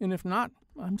 And if not,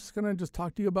 I'm just going to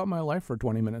talk to you about my life for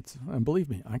 20 minutes. And believe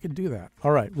me, I can do that.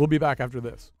 All right, we'll be back after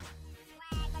this.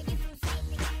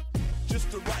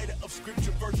 Just a writer of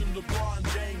scripture version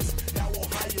LeBron James. Now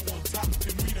Ohio on top,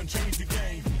 and we done changed the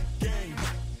game.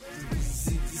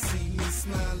 Easy to see me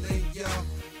smiling, y'all,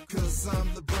 cause I'm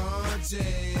LeBron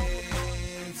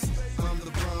James. I'm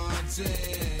LeBron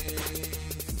James.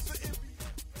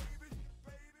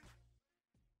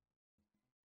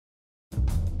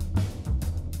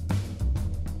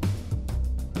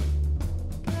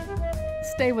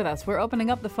 Stay with us. We're opening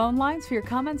up the phone lines for your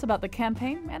comments about the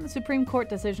campaign and the Supreme Court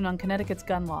decision on Connecticut's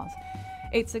gun laws.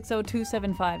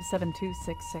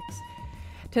 860-275-7266.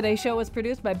 Today's show was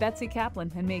produced by Betsy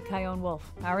Kaplan and me, Kyone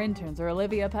Wolf. Our interns are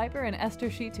Olivia Piper and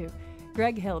Esther Shitu.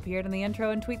 Greg Hill appeared in the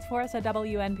intro and tweets for us at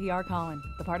WNPR Colin.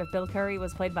 The part of Bill Curry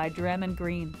was played by Dremen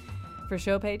Green. For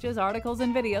show pages, articles,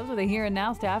 and videos with the Here and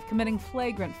Now staff committing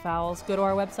flagrant fouls, go to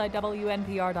our website,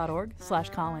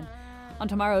 WNPR.org/Colin. On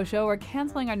tomorrow's show, we're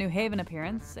canceling our New Haven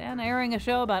appearance and airing a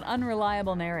show about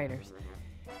unreliable narrators.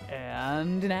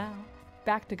 And now,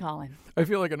 back to Colin. I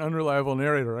feel like an unreliable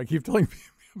narrator. I keep telling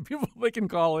people they can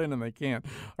call in and they can't.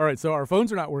 All right, so our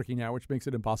phones are not working now, which makes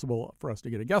it impossible for us to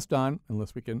get a guest on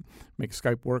unless we can make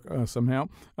Skype work somehow.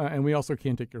 And we also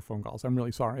can't take your phone calls. I'm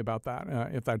really sorry about that.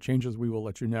 If that changes, we will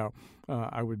let you know.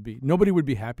 Nobody would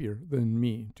be happier than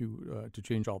me to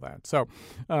change all that. So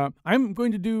I'm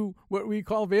going to do what we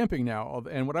call vamping now.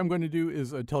 And what I'm going to do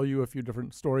is tell you a few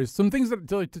different stories, some things that,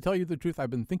 to tell you the truth, I've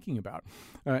been thinking about.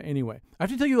 Anyway, I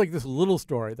have to tell you like this little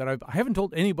story that I haven't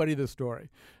told anybody this story,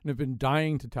 and I've been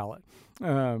dying to tell it.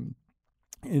 And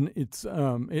it's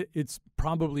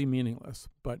probably meaningless.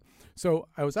 But so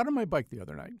I was out on my bike the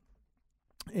other night,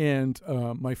 and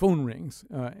my phone rings,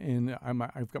 and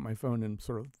I've got my phone in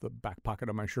sort of the back pocket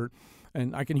of my shirt,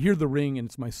 and I can hear the ring, and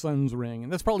it's my son's ring,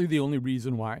 and that's probably the only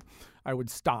reason why I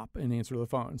would stop and answer the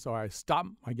phone. So I stop,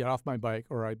 I get off my bike,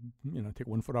 or I take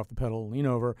one foot off the pedal, lean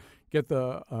over, get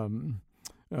the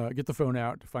phone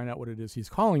out to find out what it is he's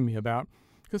calling me about.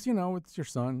 Because, it's your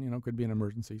son, could be an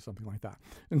emergency, something like that.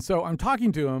 And so I'm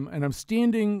talking to him, and I'm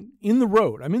standing in the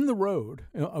road. I'm in the road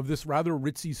of this rather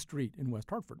ritzy street in West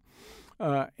Hartford.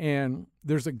 And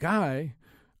there's a guy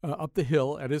up the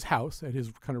hill at his house, at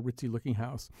his kind of ritzy-looking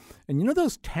house. And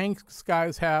those tanks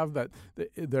guys have that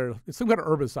it's some kind of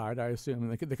herbicide, I assume.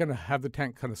 And they kind of have the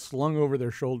tank kind of slung over their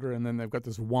shoulder, and then they've got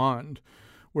this wand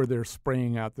where they're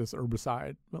spraying out this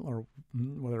herbicide or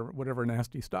whatever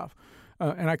nasty stuff.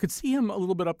 And I could see him a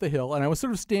little bit up the hill, and I was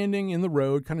sort of standing in the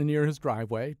road kind of near his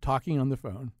driveway, talking on the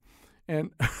phone.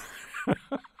 And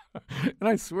and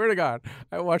I swear to God,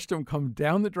 I watched him come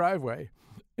down the driveway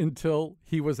until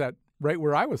he was at right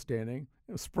where I was standing,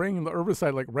 spraying the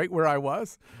herbicide like right where I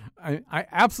was. I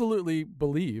absolutely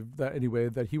believe that anyway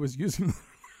that he was using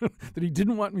that he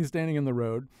didn't want me standing in the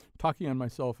road talking on my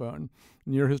cell phone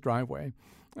near his driveway,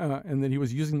 and that he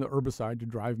was using the herbicide to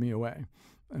drive me away.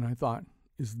 And I thought,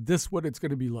 is this what it's going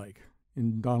to be like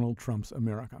in Donald Trump's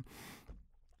America?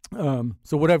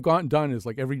 So what I've done is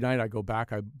like every night I go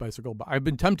back, I bicycle. I've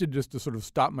been tempted just to sort of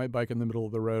stop my bike in the middle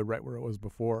of the road right where it was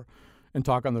before and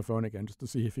talk on the phone again just to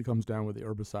see if he comes down with the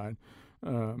herbicide.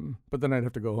 But then I'd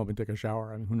have to go home and take a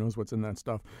shower. I mean, who knows what's in that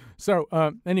stuff. So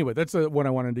anyway, that's what I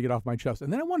wanted to get off my chest.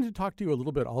 And then I wanted to talk to you a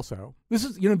little bit also. This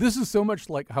is so much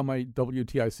like how my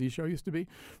WTIC show used to be.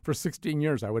 For 16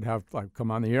 years, I would have come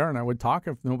on the air and I would talk.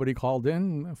 If nobody called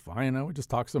in, fine, I would just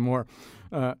talk some more.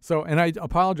 And I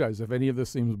apologize if any of this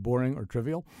seems boring or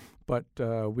trivial. But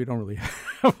we don't really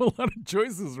have a lot of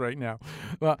choices right now.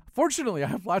 Fortunately, I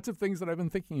have lots of things that I've been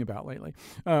thinking about lately.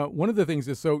 One of the things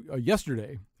is,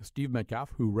 yesterday, Steve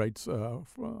Metcalf, who writes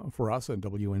for us at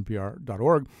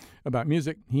WNPR.org about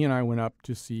music, he and I went up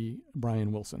to see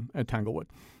Brian Wilson at Tanglewood.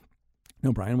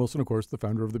 Now, Brian Wilson, of course, the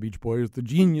founder of the Beach Boys, the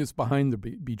genius behind the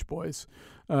Beach Boys,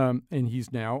 and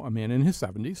he's now a man in his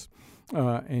 70s,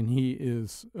 and he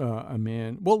is a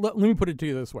man. Well, let me put it to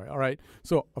you this way, all right?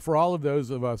 So, for all of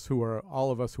us who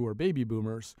are baby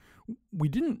boomers, we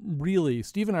didn't really.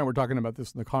 Steve and I were talking about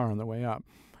this in the car on the way up.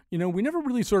 We never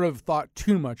really sort of thought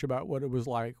too much about what it was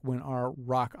like when our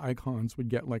rock icons would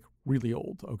get really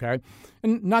old, okay?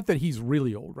 And not that he's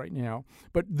really old right now,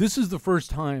 but this is the first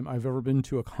time I've ever been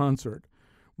to a concert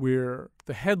where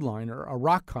the headliner, a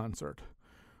rock concert,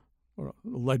 or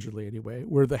allegedly anyway,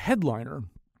 where the headliner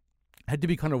had to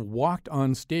be kind of walked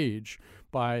on stage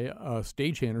by a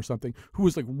stagehand or something who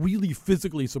was really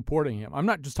physically supporting him. I'm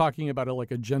not just talking about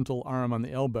a gentle arm on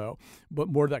the elbow, but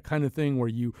more that kind of thing where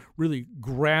you really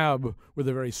grab with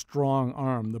a very strong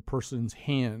arm the person's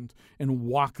hand and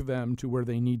walk them to where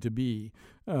they need to be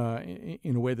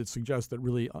in a way that suggests that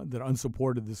really that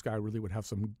unsupported this guy really would have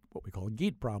some what we call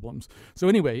gait problems. So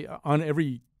anyway, on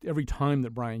every time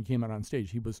that Brian came out on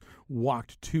stage, he was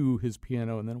walked to his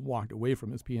piano and then walked away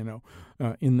from his piano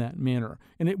in that manner.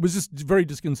 And it was just very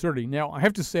disconcerting. Now, I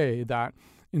have to say that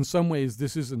in some ways,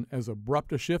 this isn't as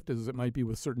abrupt a shift as it might be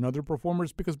with certain other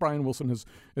performers, because Brian Wilson has,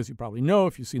 as you probably know,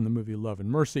 if you've seen the movie Love and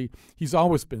Mercy, he's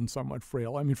always been somewhat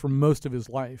frail. I mean, for most of his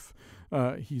life,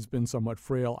 he's been somewhat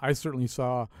frail. I certainly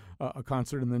saw a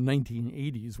concert in the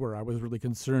 1980s where I was really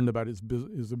concerned about his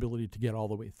ability to get all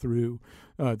the way through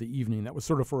the evening. That was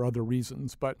sort of for other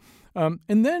reasons. But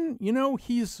and then,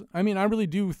 I really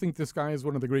do think this guy is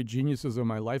one of the great geniuses of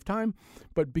my lifetime.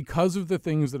 But because of the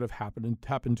things that have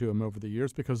happened to him over the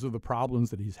years, because of the problems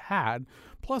that he's had,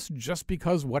 plus just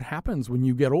because what happens when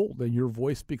you get old and your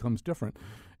voice becomes different,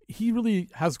 he really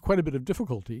has quite a bit of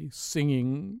difficulty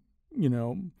singing,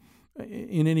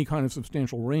 in any kind of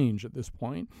substantial range at this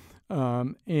point.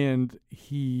 And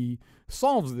he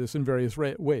solves this in various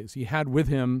ways. He had with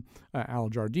him Al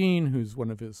Jardine, who's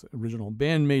one of his original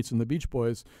bandmates in the Beach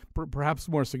Boys. Perhaps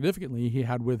more significantly, he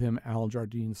had with him Al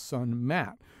Jardine's son,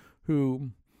 Matt,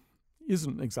 who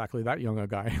isn't exactly that young a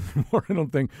guy anymore, I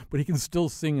don't think, but he can still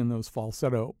sing in those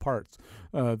falsetto parts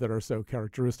that are so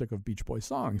characteristic of Beach Boys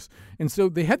songs. And so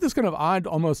they had this kind of odd,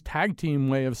 almost tag team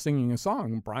way of singing a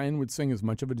song. Brian would sing as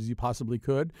much of it as he possibly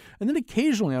could. And then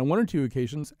occasionally, on one or two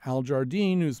occasions, Al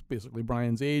Jardine, who's basically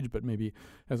Brian's age, but maybe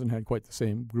hasn't had quite the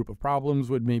same group of problems,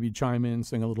 would maybe chime in,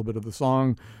 sing a little bit of the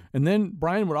song. And then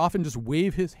Brian would often just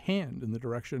wave his hand in the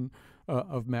direction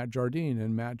of Matt Jardine,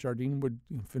 and Matt Jardine would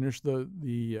finish the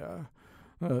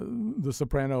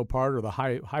soprano part or the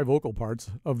high vocal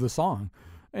parts of the song.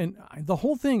 And the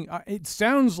whole thing, it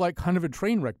sounds like kind of a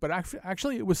train wreck, but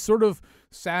actually it was sort of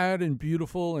sad and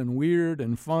beautiful and weird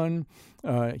and fun.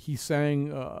 He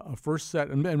sang a first set,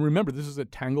 and remember, this is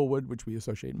at Tanglewood, which we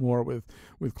associate more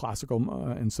with classical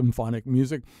and symphonic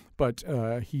music. But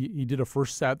he did a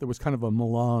first set that was kind of a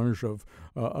melange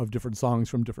of different songs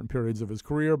from different periods of his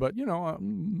career, but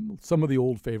some of the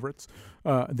old favorites.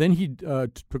 Then he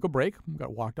took a break,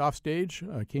 got walked off stage,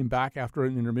 came back after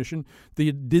an intermission.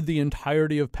 They did the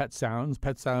entirety of Pet Sounds.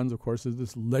 Pet Sounds, of course, is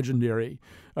this legendary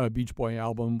Beach Boy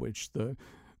album, which the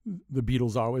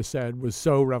Beatles always said was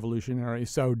so revolutionary,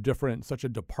 so different, such a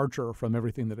departure from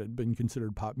everything that had been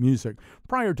considered pop music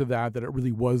prior to that it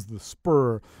really was the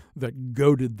spur that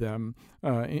goaded them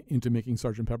into making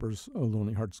Sgt. Pepper's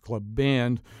Lonely Hearts Club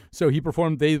Band. So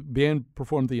the band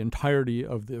performed the entirety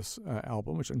of this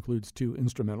album, which includes 2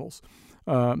 instrumentals.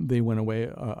 They went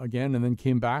away again and then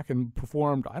came back and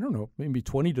performed, I don't know, maybe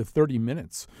 20 to 30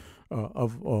 minutes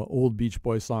of old Beach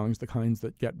Boys songs, the kinds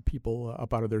that get people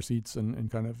up out of their seats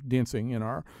and kind of dancing in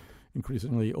our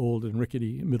increasingly old and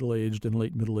rickety middle-aged and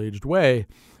late middle-aged way.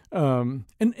 And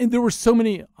there were so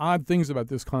many odd things about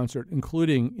this concert,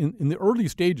 including in the early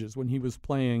stages when he was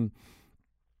playing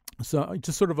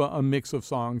just sort of a mix of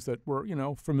songs that were,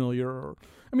 familiar.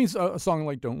 A song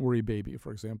like Don't Worry Baby,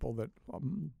 for example, that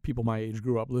people my age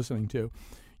grew up listening to.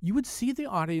 You would see the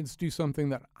audience do something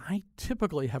that I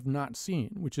typically have not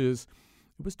seen, which is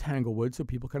it was Tanglewood, so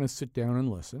people kind of sit down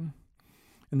and listen.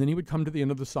 And then he would come to the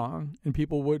end of the song, and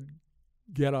people would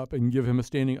get up and give him a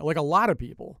standing, like a lot of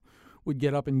people would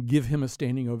get up and give him a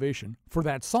standing ovation for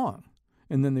that song.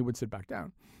 And then they would sit back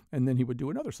down. And then he would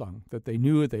do another song that they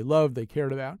knew, they loved, they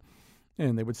cared about.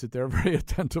 And they would sit there very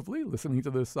attentively listening to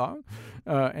this song.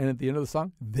 And at the end of the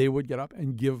song, they would get up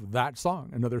and give that song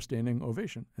another standing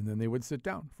ovation. And then they would sit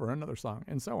down for another song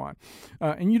and so on.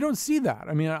 And you don't see that.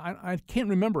 I can't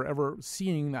remember ever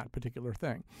seeing that particular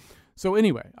thing. So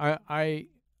anyway,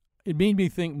 it made me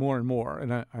think more and more,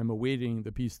 and I'm awaiting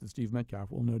the piece that Steve Metcalf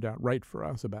will no doubt write for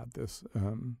us about this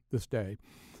this day.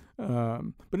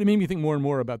 But it made me think more and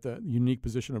more about the unique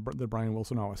position that Brian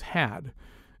Wilson always had.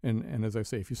 And as I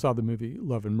say, if you saw the movie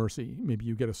Love and Mercy, maybe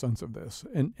you get a sense of this.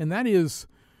 And that is,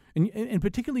 and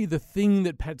particularly the thing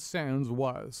that Pet Sounds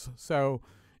was. So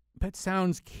Pet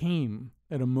Sounds came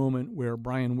at a moment where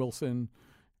Brian Wilson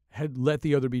had let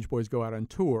the other Beach Boys go out on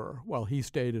tour while he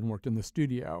stayed and worked in the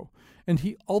studio. And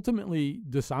he ultimately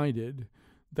decided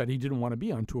that he didn't want to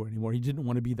be on tour anymore. He didn't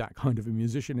want to be that kind of a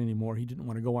musician anymore. He didn't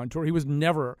want to go on tour. He was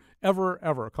never, ever,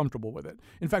 ever comfortable with it.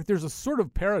 In fact, there's a sort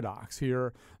of paradox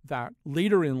here that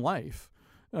later in life,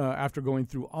 after going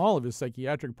through all of his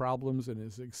psychiatric problems and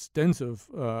his extensive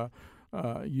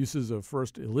uses of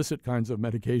first illicit kinds of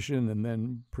medication and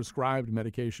then prescribed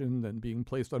medication and being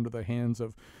placed under the hands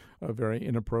of a very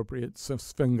inappropriate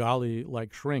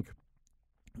Svengali-like shrink,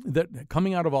 that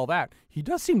coming out of all that, he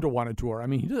does seem to want to tour.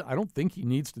 I don't think he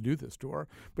needs to do this tour,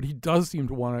 but he does seem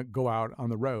to want to go out on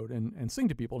the road and sing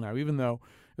to people now, even though,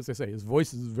 as I say, his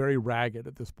voice is very ragged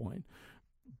at this point.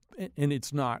 And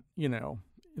it's not,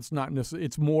 it's not necessarily,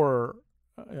 it's more,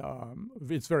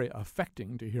 it's very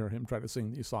affecting to hear him try to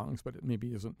sing these songs, but it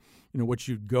maybe isn't, what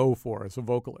you'd go for as a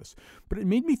vocalist. But it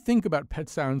made me think about Pet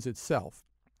Sounds itself,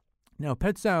 Now,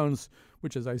 Pet Sounds,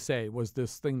 which, as I say, was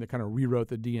this thing that kind of rewrote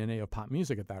the DNA of pop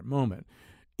music at that moment,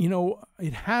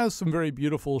 it has some very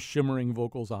beautiful shimmering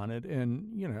vocals on it. And,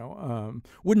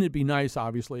 Wouldn't It Be Nice,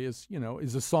 obviously, is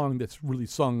a song that's really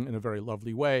sung in a very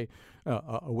lovely way,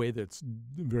 a way that's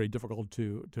very difficult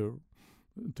to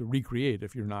recreate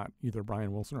if you're not either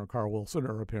Brian Wilson or Carl Wilson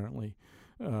or apparently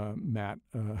Matt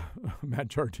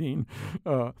Jardine.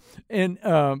 But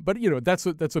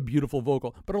that's a beautiful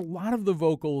vocal. But a lot of the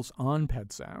vocals on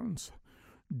Pet Sounds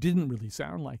didn't really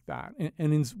sound like that.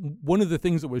 And one of the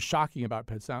things that was shocking about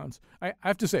Pet Sounds, I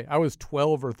have to say, I was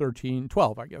 12,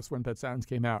 I guess, when Pet Sounds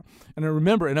came out. And I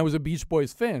remember, and I was a Beach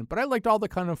Boys fan, but I liked all the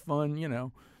kind of fun,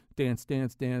 dance,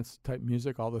 dance, dance type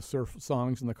music, all the surf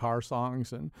songs and the car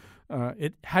songs. And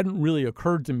it hadn't really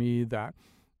occurred to me that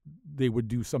they would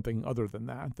do something other than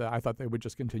that. I thought they would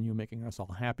just continue making us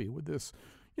all happy with this,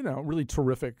 really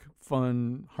terrific,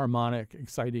 fun, harmonic,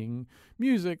 exciting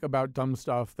music about dumb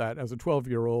stuff that, as a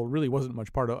 12-year-old, really wasn't much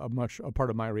a part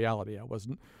of my reality. I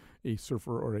wasn't a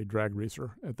surfer or a drag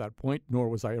racer at that point, nor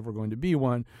was I ever going to be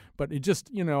one. But it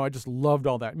just, I just loved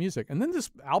all that music. And then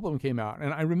this album came out,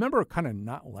 and I remember kind of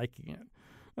not liking it.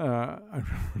 I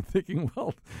remember thinking,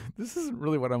 well, this isn't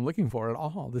really what I'm looking for at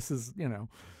all. This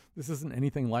isn't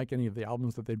anything like any of the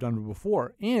albums that they've done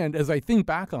before. And as I think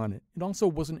back on it, it also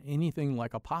wasn't anything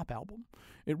like a pop album.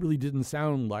 It really didn't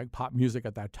sound like pop music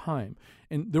at that time.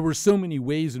 And there were so many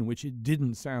ways in which it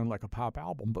didn't sound like a pop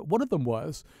album. But one of them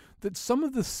was that some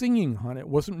of the singing on it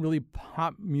wasn't really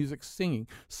pop music singing.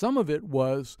 Some of it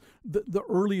was the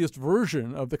earliest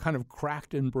version of the kind of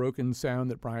cracked and broken sound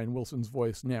that Brian Wilson's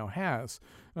voice now has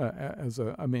as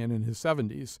a man in his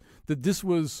 70s. That this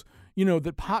was...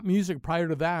 that pop music prior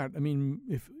to that, I mean,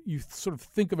 if you sort of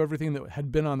think of everything that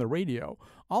had been on the radio,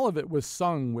 all of it was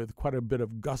sung with quite a bit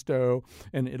of gusto,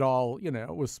 and it all,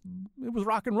 it was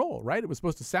rock and roll, right? It was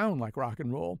supposed to sound like rock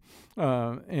and roll,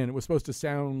 and it was supposed to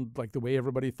sound like the way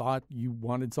everybody thought you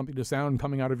wanted something to sound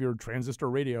coming out of your transistor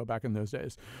radio back in those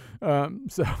days.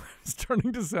 So it's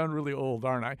starting to sound really old,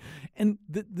 aren't I? And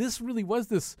this really was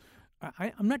this...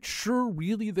 I'm not sure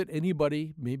really that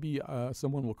anybody, maybe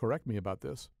someone will correct me about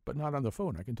this, but not on the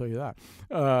phone, I can tell you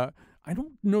that. I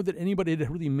don't know that anybody had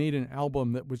really made an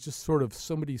album that was just sort of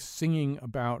somebody singing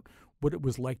about what it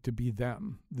was like to be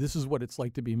them. This is what it's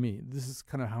like to be me. This is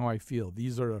kind of how I feel.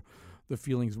 These are the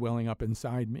feelings welling up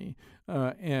inside me,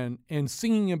 and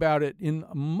singing about it in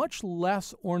a much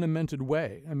less ornamented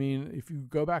way. I mean, if you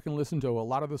go back and listen to a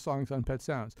lot of the songs on Pet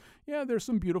Sounds, yeah, there's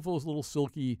some beautiful little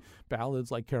silky ballads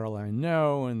like Caroline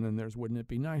No, and then there's Wouldn't It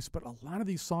Be Nice, but a lot of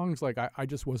these songs, like I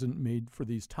Just Wasn't Made for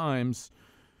These Times,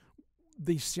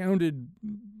 they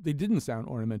didn't sound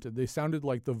ornamented. They sounded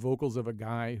like the vocals of a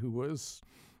guy who was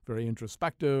very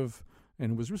introspective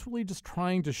and was really just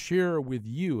trying to share with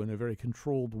you in a very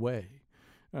controlled way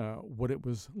what it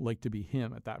was like to be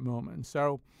him at that moment.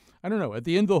 So, I don't know. At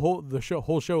the end of the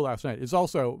whole show last night, it's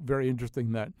also very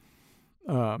interesting that,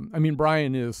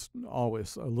 Brian is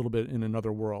always a little bit in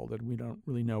another world, and we don't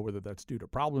really know whether that's due to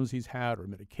problems he's had or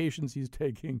medications he's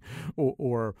taking,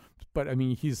 but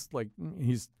he's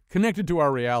connected to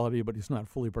our reality, but he's not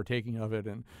fully partaking of it,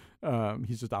 and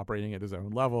he's just operating at his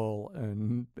own level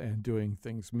and doing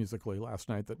things musically last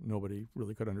night that nobody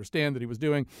really could understand that he was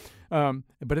doing.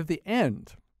 But at the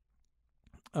end,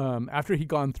 after he'd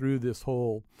gone through this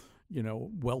whole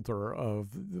welter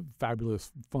of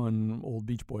fabulous, fun old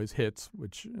Beach Boys hits,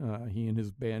 which he and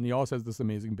his band, he also has this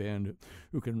amazing band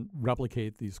who can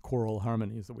replicate these choral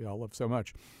harmonies that we all love so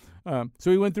much. So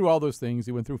he went through all those things.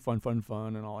 He went through fun,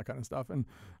 and all that kind of stuff. And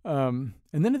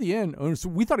then at the end, so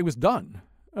we thought he was done.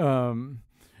 And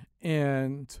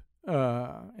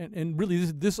really,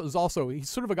 this is also, he's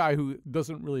sort of a guy who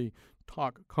doesn't really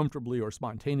talk comfortably or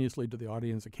spontaneously to the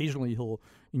audience. Occasionally he'll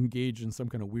engage in some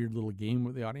kind of weird little game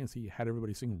with the audience. He had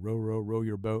everybody sing Row, Row, Row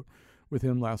Your Boat with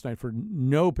him last night for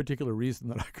no particular reason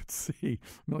that I could see.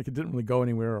 It didn't really go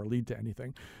anywhere or lead to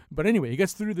anything. But anyway, he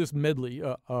gets through this medley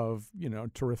of,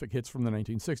 terrific hits from the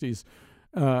 1960s.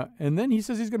 And then he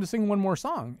says he's going to sing one more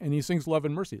song, and he sings Love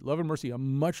and Mercy. Love and Mercy, a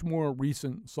much more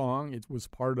recent song. It was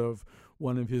part of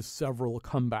one of his several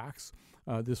comebacks.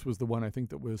 This was the one I think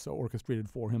that was orchestrated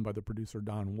for him by the producer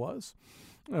Don Was.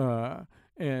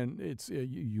 And it's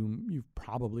you've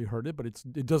probably heard it, but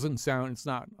it doesn't sound, it's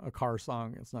not a car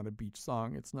song, it's not a beach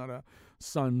song, it's not a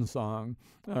sun song.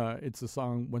 It's a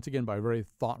song, once again, by a very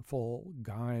thoughtful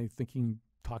guy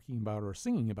talking about or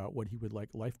singing about what he would like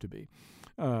life to be.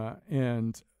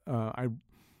 And I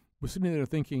was sitting there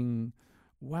thinking,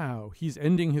 wow, he's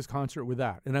ending his concert with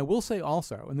that. And I will say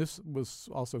also, and this was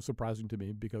also surprising to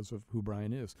me because of who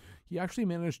Brian is, he actually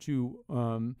managed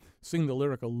to sing the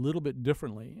lyric a little bit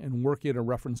differently and work in a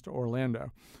reference to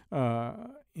Orlando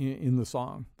in the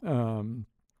song.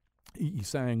 He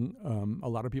sang a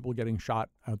lot of people getting shot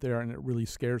out there, and it really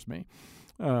scares me,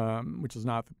 which is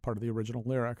not part of the original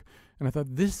lyric. And I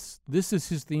thought, this is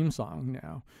his theme song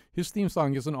now. His theme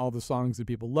song isn't all the songs that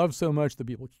people love so much,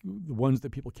 the ones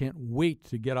that people can't wait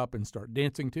to get up and start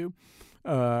dancing to.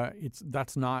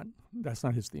 That's not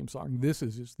his theme song. This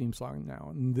is his theme song now,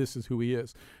 and this is who he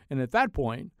is. And at that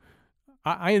point,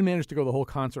 I had managed to go the whole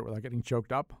concert without getting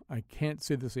choked up. I can't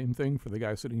say the same thing for the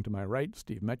guy sitting to my right,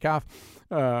 Steve Metcalf,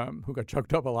 who got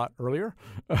choked up a lot earlier.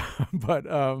 But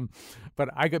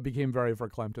I became very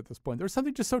verklempt at this point. There's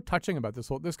something just so touching about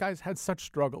this guy's had such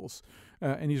struggles,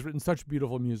 and he's written such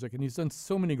beautiful music, and he's done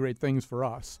so many great things for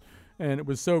us. And it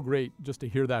was so great just to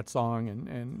hear that song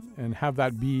and have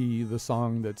that be the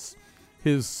song that's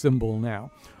his symbol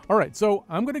now. All right, so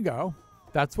I'm going to go.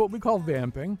 That's what we call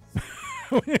vamping.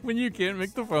 When you can't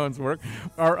make the phones work.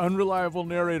 Our unreliable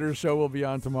narrator show will be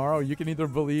on tomorrow. You can either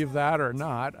believe that or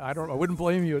not. I wouldn't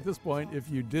blame you at this point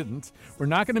if you didn't. We're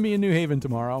not going to be in New Haven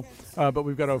tomorrow, but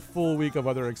we've got a full week of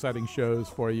other exciting shows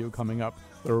for you coming up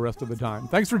the rest of the time.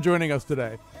 Thanks for joining us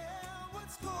today.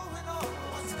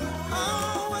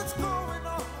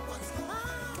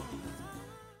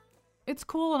 It's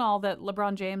cool and all that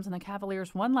LeBron James and the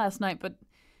Cavaliers won last night, but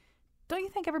don't you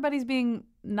think everybody's being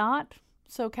not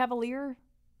so cavalier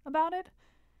about it?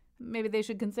 Maybe they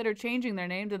should consider changing their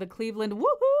name to the Cleveland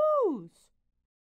Woohoo